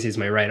 Like, obviously it's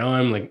my right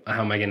arm, like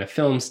how am I going to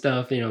film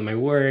stuff, you know, my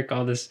work,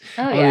 all these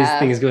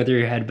things go through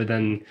your head. But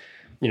then,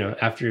 you know,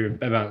 after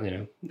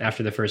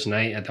the first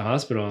night at the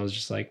hospital, I was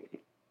just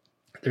like,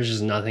 there's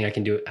just nothing I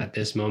can do at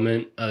this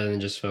moment other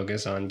than just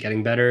focus on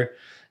getting better,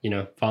 you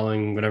know,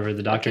 following whatever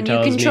the doctor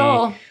tells me.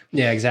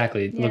 Yeah,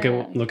 exactly.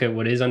 Yeah. Look at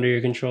what is under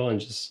your control and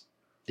just,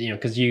 you know,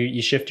 because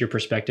you shift your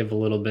perspective a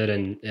little bit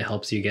and it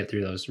helps you get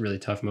through those really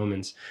tough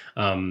moments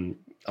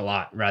a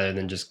lot, rather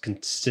than just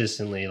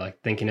consistently like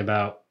thinking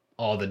about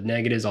all the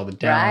negatives, all the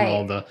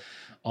down,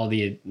 all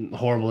the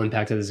horrible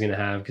impact that it's going to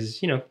have.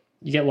 Because, you know,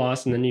 you get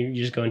lost and then you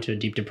just go into a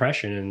deep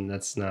depression, and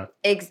that's not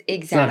exactly.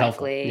 It's not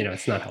helpful. You know,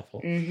 it's not helpful.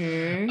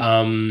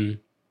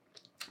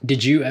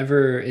 Did you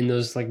ever in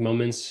those like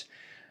moments?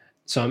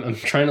 So I'm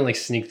trying to like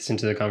sneak this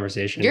into the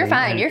conversation. You're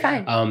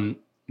fine.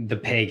 The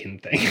pagan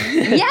thing.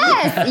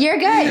 Yes, you're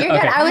good. You're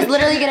good. I was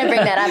literally going to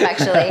bring that up,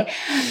 actually.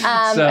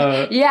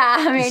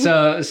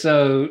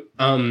 So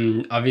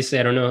obviously,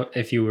 I don't know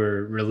if you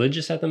were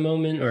religious at the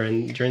moment or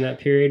during that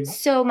period.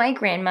 So my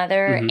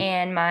grandmother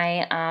and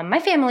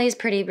my family is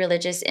pretty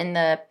religious in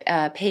the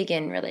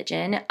pagan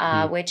religion,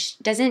 which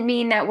doesn't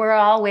mean that we're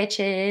all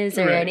witches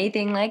or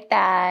anything like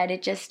that.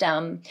 It just,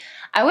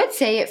 I would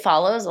say it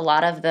follows a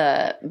lot of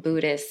the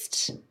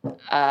Buddhist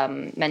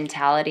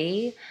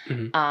mentality.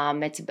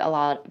 It's a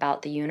lot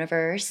about the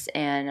universe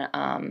and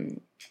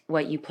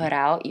what you put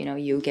out, you know,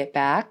 you get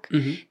back,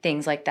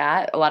 things like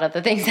that. A lot of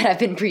the things that I've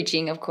been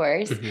preaching, of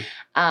course.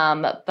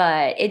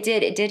 But it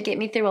did get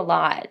me through a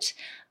lot.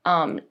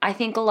 I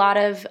think a lot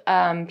of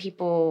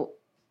people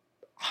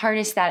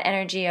harness that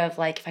energy of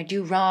like, if I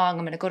do wrong,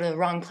 I'm going to go to the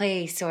wrong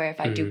place, or if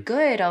I do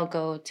good, I'll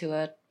go to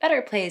a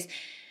better place.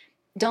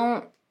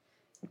 Don't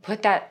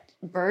put that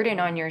burden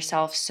on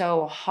yourself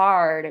so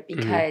hard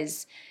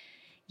because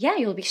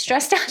you'll be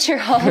stressed out your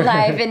whole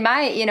life in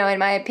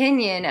my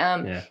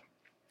opinion.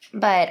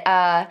 But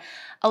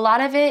a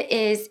lot of it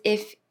is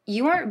if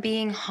you aren't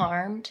being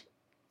harmed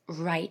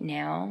right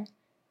now,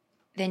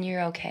 then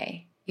you're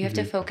okay. You have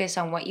to focus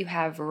on what you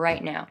have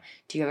right now.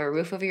 Do you have a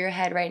roof over your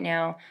head right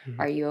now?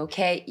 Are you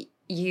okay?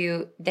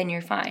 Then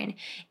you're fine.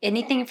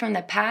 Anything from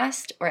the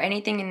past or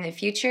anything in the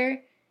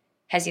future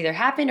has either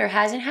happened or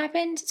hasn't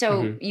happened.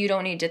 So you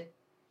don't need to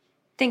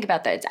think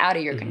about that. It's out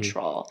of your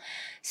control.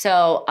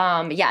 So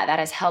that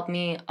has helped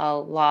me a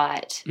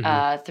lot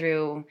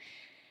through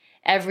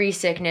every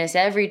sickness,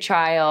 every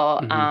trial.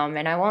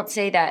 And I won't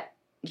say that,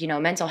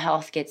 mental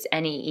health gets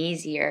any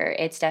easier.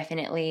 It's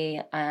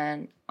definitely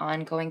an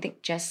ongoing thing.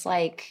 Just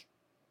like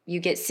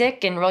you get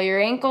sick and roll your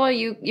ankle,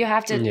 you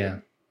have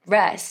to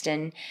rest.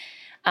 And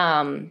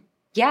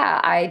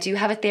I do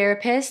have a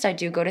therapist. I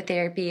do go to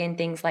therapy and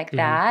things like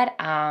that.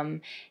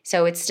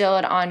 So it's still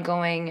an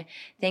ongoing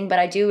thing, but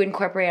I do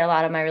incorporate a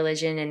lot of my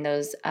religion in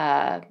those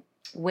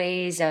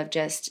ways of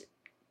just,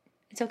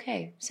 it's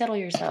okay. Settle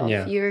yourself.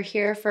 Yeah. You're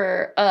here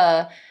for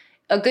a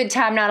good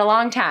time, not a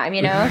long time,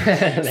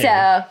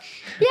 So,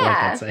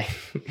 yeah.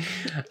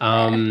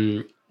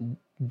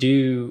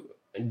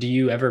 Do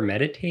you ever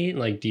meditate?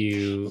 Like, do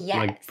you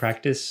like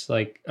practice?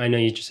 Like, I know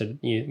you just said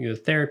you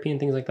have therapy and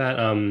things like that.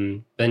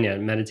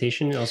 Then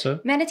meditation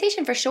also.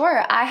 Meditation for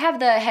sure. I have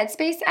the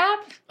Headspace app.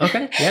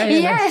 Okay. Yeah.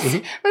 Yes. Nice.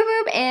 Boop,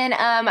 boop. And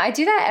I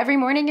do that every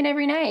morning and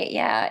every night.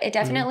 Yeah, it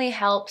definitely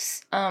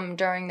helps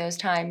during those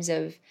times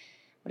of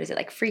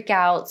like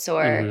freakouts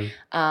or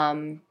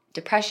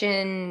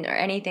depression or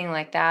anything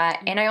like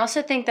that. And I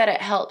also think that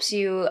it helps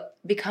you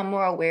become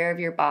more aware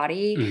of your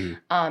body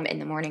in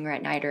the morning or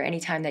at night or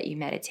anytime that you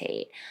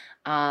meditate.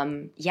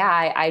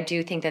 I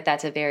do think that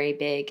that's a very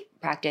big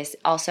practice.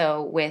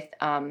 Also with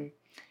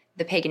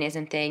the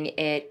paganism thing,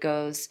 it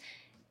goes,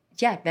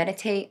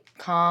 meditate,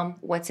 calm,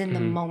 what's in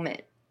the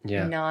moment,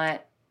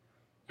 not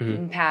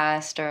in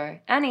past or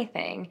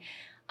anything.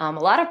 A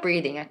lot of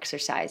breathing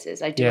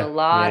exercises. I do a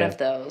lot of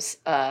those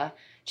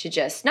to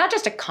just, not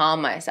just to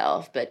calm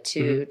myself, but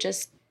to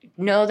just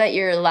know that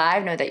you're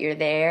alive, know that you're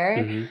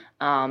there,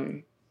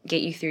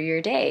 get you through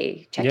your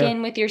day, check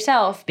in with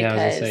yourself. Because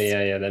I was gonna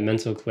say, that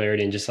mental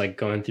clarity and just like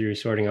going through,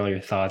 sorting all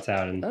your thoughts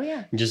out and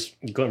just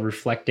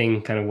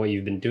reflecting kind of what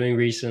you've been doing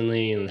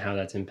recently and how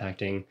that's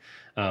impacting,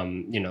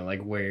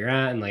 like where you're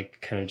at and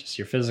like kind of just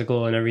your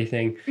physical and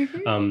everything.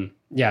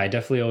 I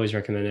definitely always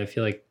recommend it. I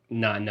feel like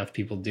not enough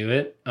people do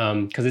it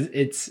because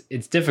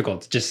it's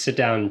difficult to just sit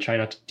down and try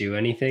not to do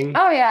anything.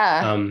 Oh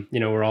yeah.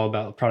 We're all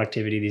about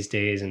productivity these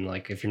days, and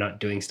like if you're not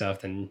doing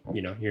stuff, then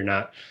you're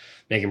not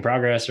making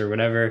progress or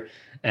whatever.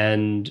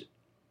 And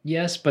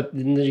yes, but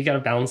you got to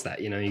balance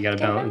that. You got to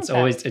balance.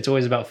 It's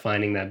always about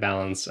finding that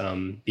balance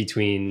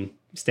between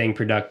staying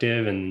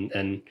productive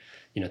and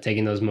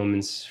taking those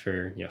moments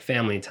for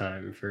family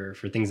time, for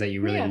things that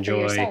you really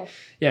enjoy.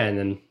 And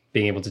then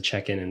being able to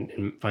check in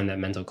and find that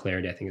mental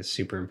clarity, I think, is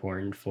super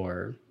important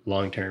for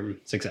long-term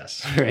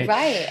success, right?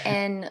 Right.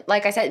 And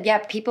like I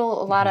said,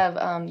 people, a lot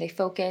of, they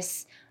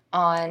focus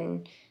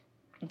on,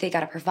 they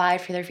got to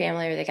provide for their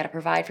family or they got to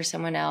provide for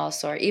someone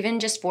else or even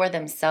just for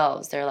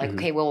themselves. They're like,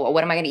 okay, well,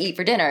 what am I going to eat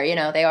for dinner?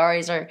 They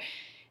always are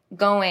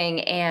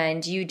going,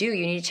 and you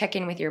need to check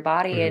in with your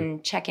body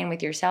and check in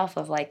with yourself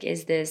of like,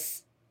 is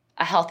this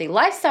a healthy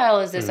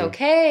lifestyle? Is this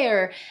okay?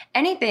 Or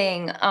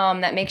anything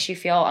that makes you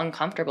feel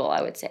uncomfortable,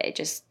 I would say.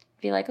 Just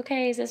be like,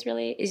 okay,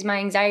 is my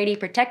anxiety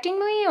protecting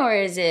me, or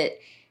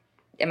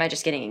am I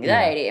just getting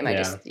anxiety? Am I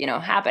just,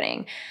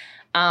 happening?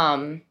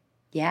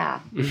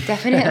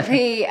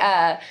 Definitely.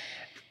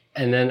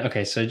 And then,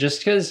 okay, so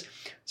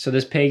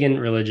this pagan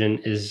religion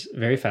is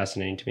very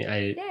fascinating to me.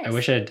 I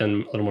wish I had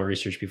done a little more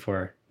research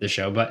before the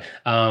show, but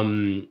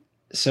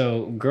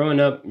so growing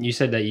up, you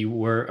said that you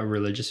were a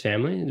religious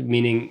family,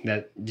 meaning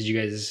that did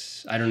you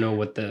guys, I don't know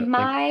what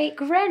my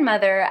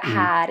grandmother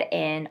had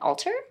an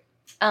altar.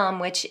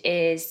 Which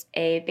is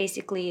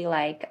basically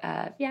like,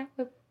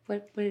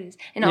 what is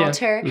an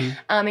altar?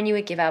 And you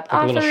would give up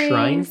like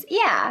offerings.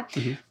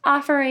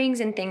 Offerings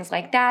and things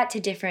like that to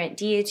different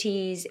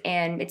deities.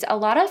 And it's a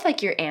lot of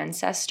like your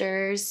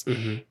ancestors.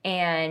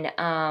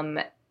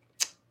 And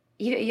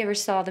you ever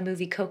saw the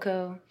movie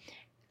Coco?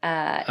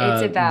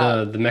 It's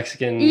about the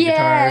Mexican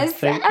guitar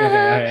thing.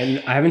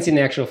 Okay, I haven't seen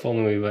the actual full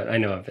movie, but I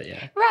know of it.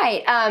 Yeah.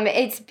 Right.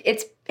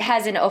 It's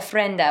has an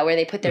ofrenda where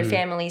they put their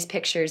family's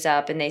pictures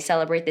up and they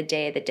celebrate the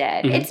Day of the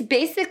Dead. It's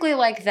basically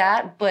like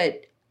that,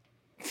 but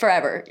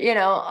forever.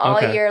 All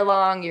year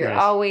long, you're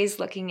always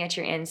looking at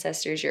your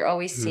ancestors. You're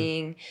always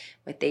seeing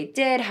what they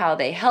did, how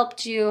they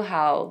helped you,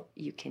 how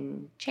you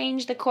can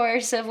change the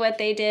course of what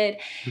they did.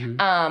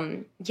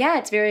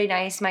 It's very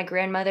nice. My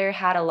grandmother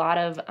had a lot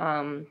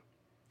of.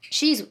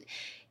 She's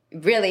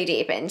really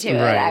deep into it,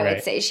 I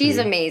would say. She's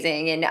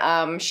amazing.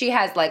 And she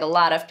has like a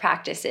lot of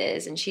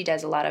practices and she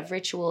does a lot of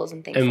rituals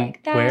and things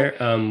like that.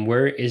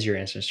 Where is your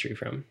ancestry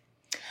from?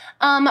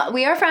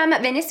 We are from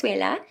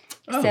Venezuela.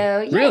 Oh,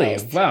 so really?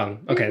 yes. Wow.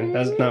 Okay,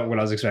 that's not what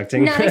I was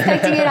expecting. Not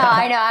expecting at all.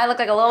 I know. I look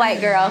like a little white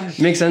girl.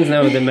 Makes sense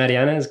now that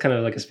Mariana is kind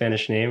of like a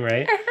Spanish name,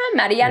 right?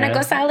 Mariana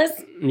Gonzalez.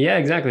 Yeah,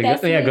 exactly.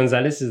 That's me.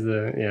 Gonzalez is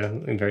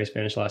a very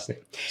Spanish last name.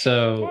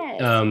 So,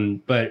 Yes.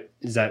 But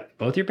is that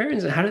both your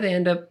parents? How did they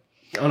end up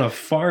on a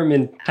farm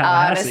in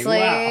Tallahassee? Honestly,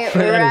 Wow.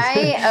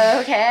 right?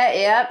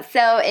 Okay, yep.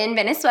 So in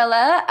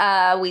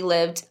Venezuela, we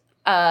lived.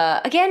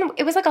 Again,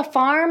 it was like a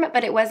farm,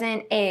 but it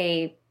wasn't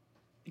a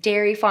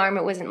dairy farm.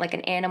 It wasn't like an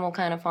animal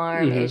kind of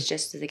farm. Mm-hmm. It was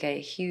just like a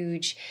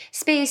huge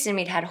space, and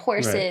we'd had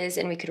horses,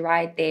 and we could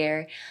ride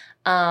there.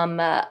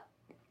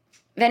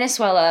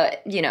 Venezuela,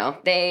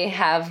 they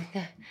have,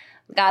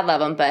 God love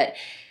them, but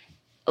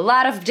a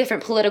lot of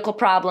different political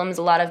problems,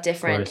 a lot of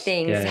different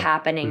things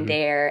happening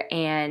there.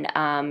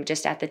 And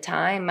just at the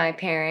time, my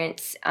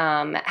parents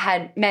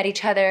had met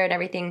each other, and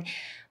everything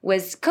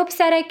was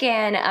copacetic,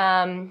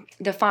 and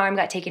the farm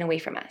got taken away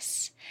from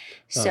us.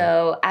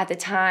 So at the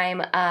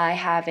time, I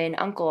have an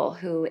uncle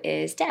who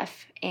is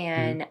deaf,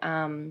 and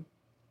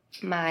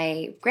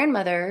my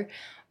grandmother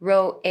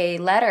wrote a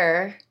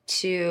letter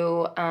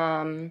to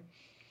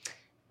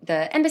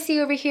the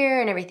embassy over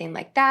here and everything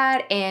like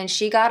that, and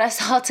she got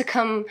us all to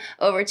come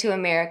over to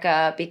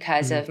America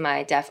because of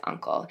my deaf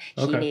uncle.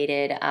 He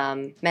needed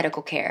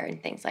medical care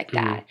and things like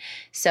that.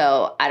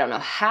 So I don't know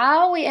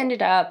how we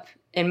ended up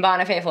in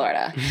Bonifay,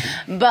 Florida,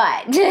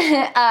 but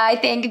I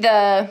think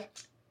the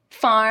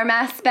farm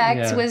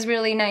aspect was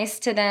really nice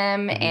to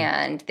them,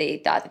 and they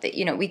thought that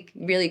we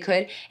really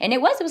could, and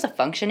it was a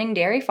functioning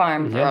dairy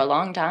farm for a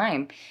long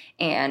time,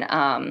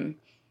 and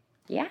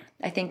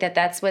I think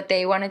that's what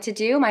they wanted to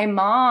do. My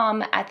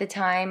mom at the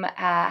time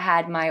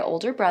had my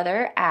older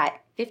brother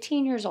at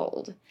 15 years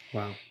old.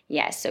 Wow.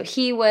 Yeah, so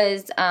he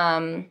was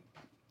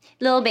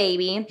little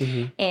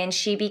baby, and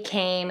she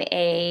became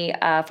a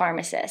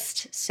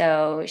pharmacist.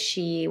 So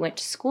she went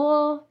to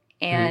school.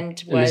 And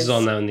this is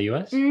all now in the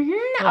U.S.? Going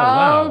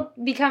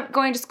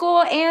to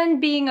school and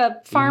being a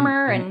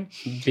farmer and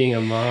being a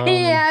mom.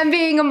 Yeah,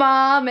 being a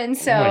mom. And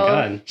so oh my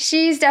God.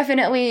 She's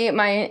definitely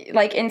my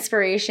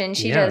inspiration.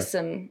 She does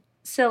some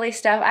silly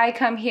stuff. I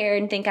come here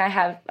and think I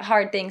have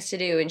hard things to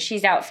do, and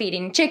she's out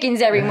feeding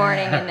chickens every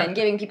morning and then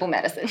giving people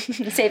medicine,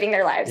 saving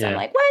their lives. I'm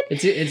like, what?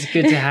 It's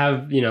good to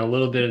have, a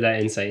little bit of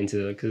that insight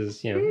into it,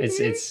 because,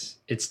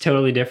 it's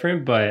totally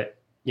different, but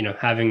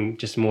having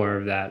just more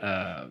of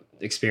that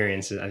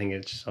experience, I think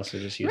it's also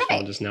just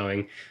useful. Just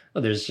knowing,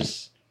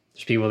 there's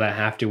people that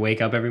have to wake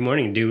up every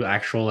morning and do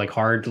actual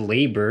hard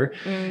labor,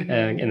 and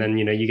then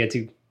you get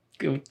to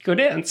go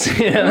dance.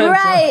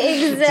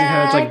 Right,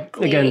 exactly.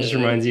 It's again, just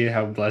reminds you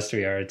how blessed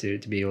we are to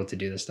be able to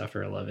do this stuff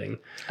for a living.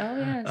 Oh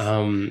yes.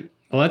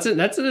 Well,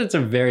 that's a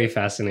very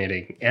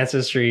fascinating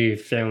ancestry,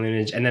 family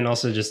lineage, and then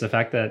also just the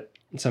fact that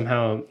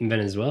somehow in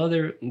Venezuela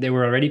they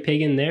were already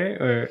pagan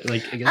there, or I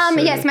guess.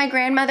 Yes, my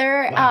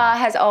grandmother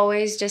has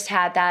always just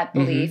had that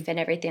belief and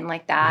everything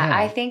like that. Yeah.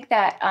 I think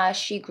that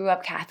she grew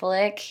up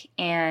Catholic,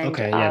 and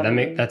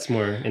that's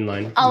more in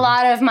line. A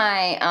lot of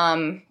my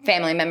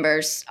family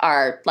members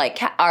are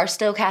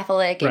still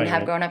Catholic and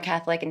have grown up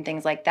Catholic and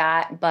things like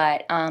that.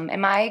 But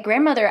and my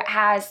grandmother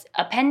has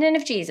a pendant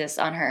of Jesus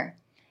on her,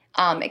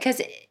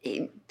 because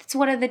it's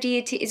one of the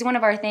deity, is one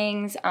of our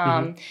things.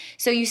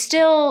 So you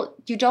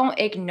don't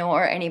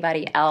ignore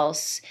anybody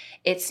else.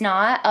 It's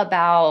not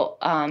about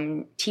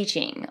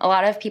teaching. A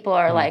lot of people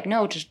are like,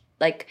 no, just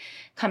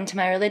come to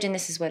my religion.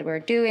 This is what we're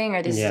doing,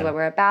 or this is what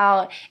we're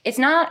about. It's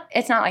not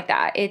like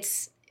that.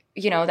 It's,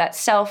 that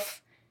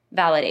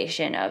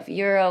self-validation of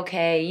you're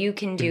okay. You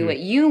can do what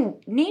you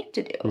need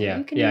to do.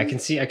 Yeah. I can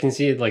see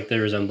the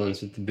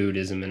resemblance with the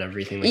Buddhism and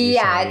everything.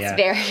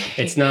 Very.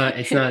 It's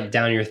not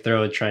down your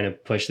throat trying to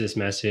push this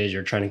message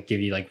or trying to give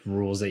you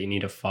rules that you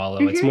need to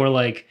follow. It's more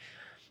like,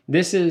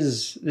 this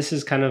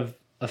is kind of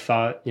a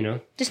thought,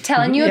 just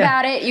telling you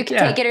about it. You can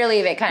take it or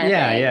leave it, kind of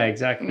thing. Yeah,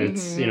 exactly.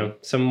 It's,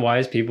 some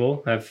wise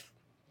people have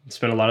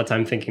spent a lot of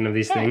time thinking of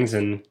these things,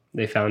 and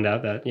they found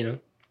out that,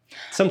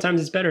 sometimes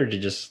it's better to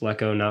just let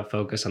go, not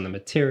focus on the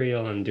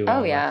material, and do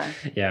all that.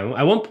 Yeah.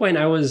 At one point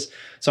I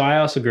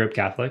also grew up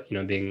Catholic,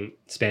 being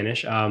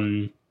Spanish.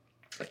 And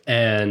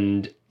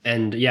then I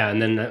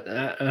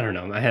don't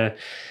know, I had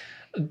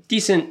a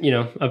decent,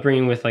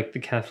 upbringing with the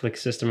Catholic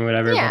system or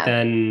whatever. Yeah. But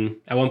then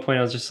at one point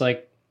I was just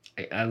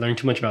I learned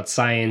too much about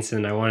science,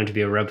 and I wanted to be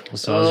a rebel.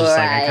 So I was just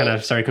I kind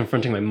of started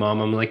confronting my mom.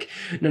 I'm like,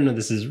 no,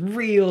 this is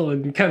real,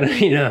 and kind of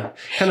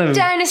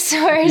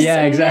dinosaurs.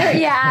 Yeah,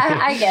 exactly. Yeah,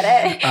 I get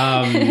it.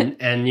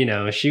 And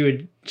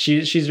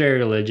she's very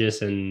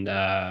religious, and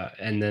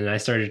then I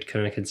started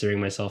kind of considering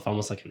myself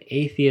almost like an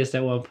atheist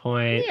at one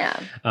point. Yeah.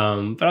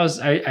 But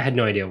I had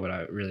no idea what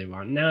I really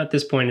want. Now at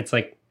this point, it's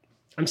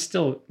I'm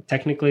still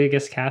technically, I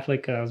guess,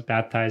 Catholic. I was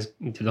baptized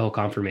into the whole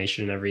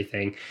confirmation and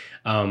everything.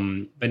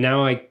 But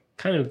now I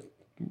kind of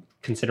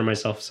consider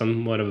myself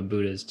somewhat of a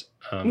Buddhist.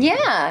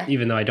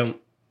 Even though I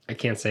I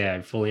can't say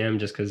I fully am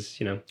just because,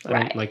 you know, I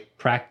Right. don't like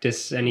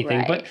practice anything.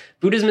 Right. But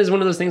Buddhism is one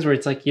of those things where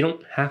it's like you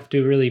don't have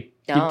to really.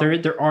 No.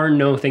 There are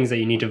no things that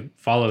you need to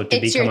follow to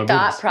It's become your a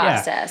thought Buddhist.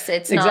 process. Yeah,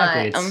 It's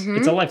exactly. not.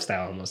 It's a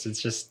lifestyle almost.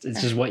 It's just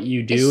what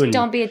you do. Just And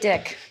don't be a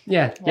dick.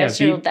 yeah, That's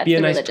be that's a the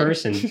nice religion.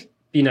 person.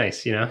 Be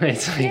nice, you know.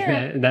 It's like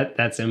Yeah.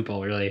 that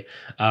simple, really.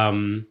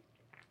 And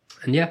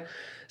yeah,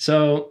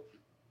 so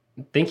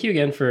thank you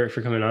again for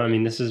coming on. I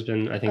mean, this has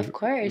been, I think, Of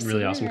course,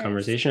 really awesome yes.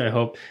 conversation. I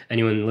hope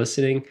anyone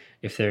listening,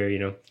 if they're, you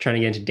know, trying to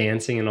get into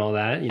dancing and all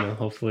that, you know,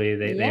 hopefully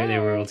they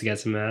were able to get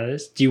some out of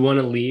this. Do you want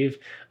to leave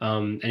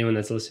anyone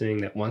that's listening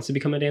that wants to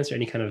become a dancer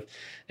any kind of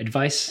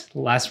advice,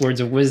 last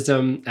words of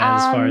wisdom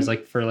as far as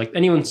like for like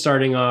anyone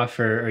starting off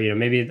or you know,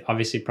 maybe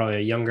obviously probably a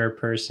younger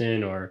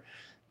person or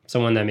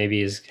someone that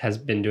maybe has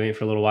been doing it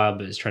for a little while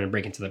but is trying to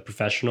break into the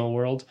professional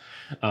world?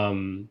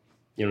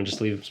 You know,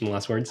 just leave some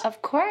last words.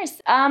 Of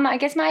course. I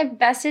guess my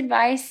best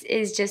advice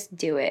is just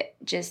do it.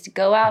 Just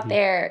go out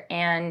there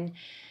and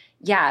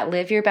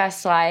live your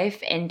best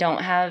life and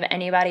don't have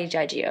anybody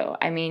judge you.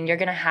 I mean, you're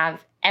going to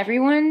have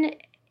everyone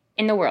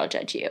in the world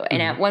judge you.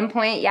 And at one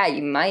point,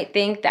 you might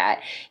think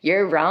that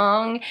you're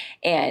wrong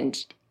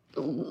and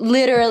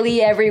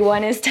literally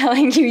everyone is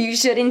telling you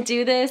shouldn't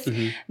do this,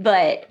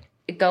 but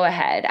go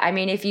ahead. I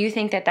mean, if you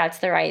think that that's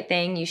the right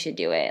thing, you should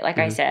do it. Like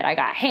I said, I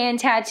got hand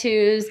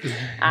tattoos.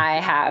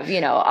 I have,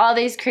 you know, all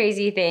these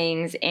crazy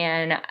things.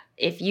 And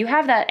if you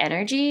have that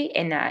energy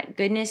and that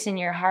goodness in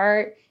your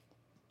heart,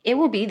 it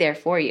will be there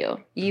for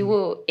you.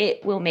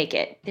 It will make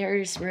it.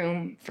 There's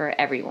room for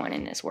everyone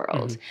in this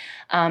world.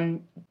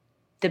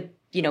 The,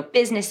 you know,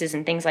 businesses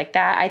and things like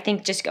that, I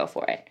think just go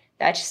for it.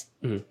 That's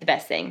the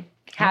best thing.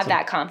 Have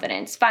that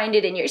confidence. Find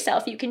it in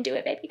yourself. You can do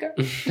it, baby girl.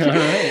 All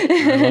right.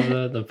 I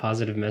love the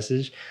positive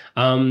message.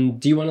 Do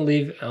you want to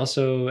leave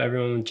also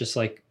everyone with just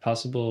like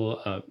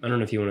possible, I don't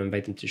know if you want to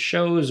invite them to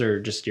shows or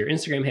just your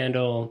Instagram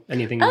handle,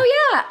 anything? Oh,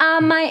 yeah.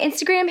 My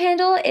Instagram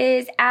handle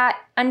is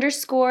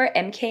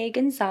 @_MK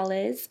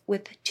Gonzalez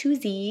with 2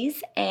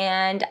 Z's.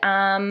 And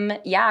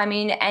I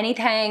mean,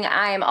 anything.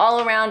 I am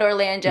all around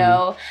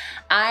Orlando.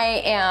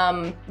 I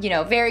am, you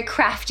know, very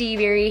crafty,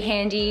 very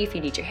handy. If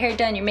you need your hair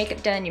done, your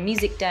makeup done, your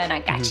music done, I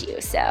got you.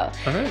 So,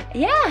 all right.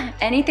 Yeah,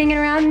 anything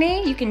around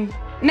me, you can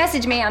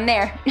message me. I'm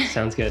there.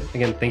 Sounds good.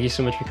 Again, thank you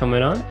so much for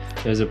coming on.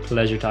 It was a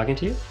pleasure talking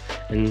to you.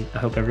 And I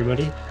hope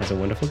everybody has a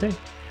wonderful day.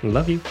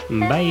 Love you.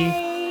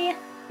 Bye.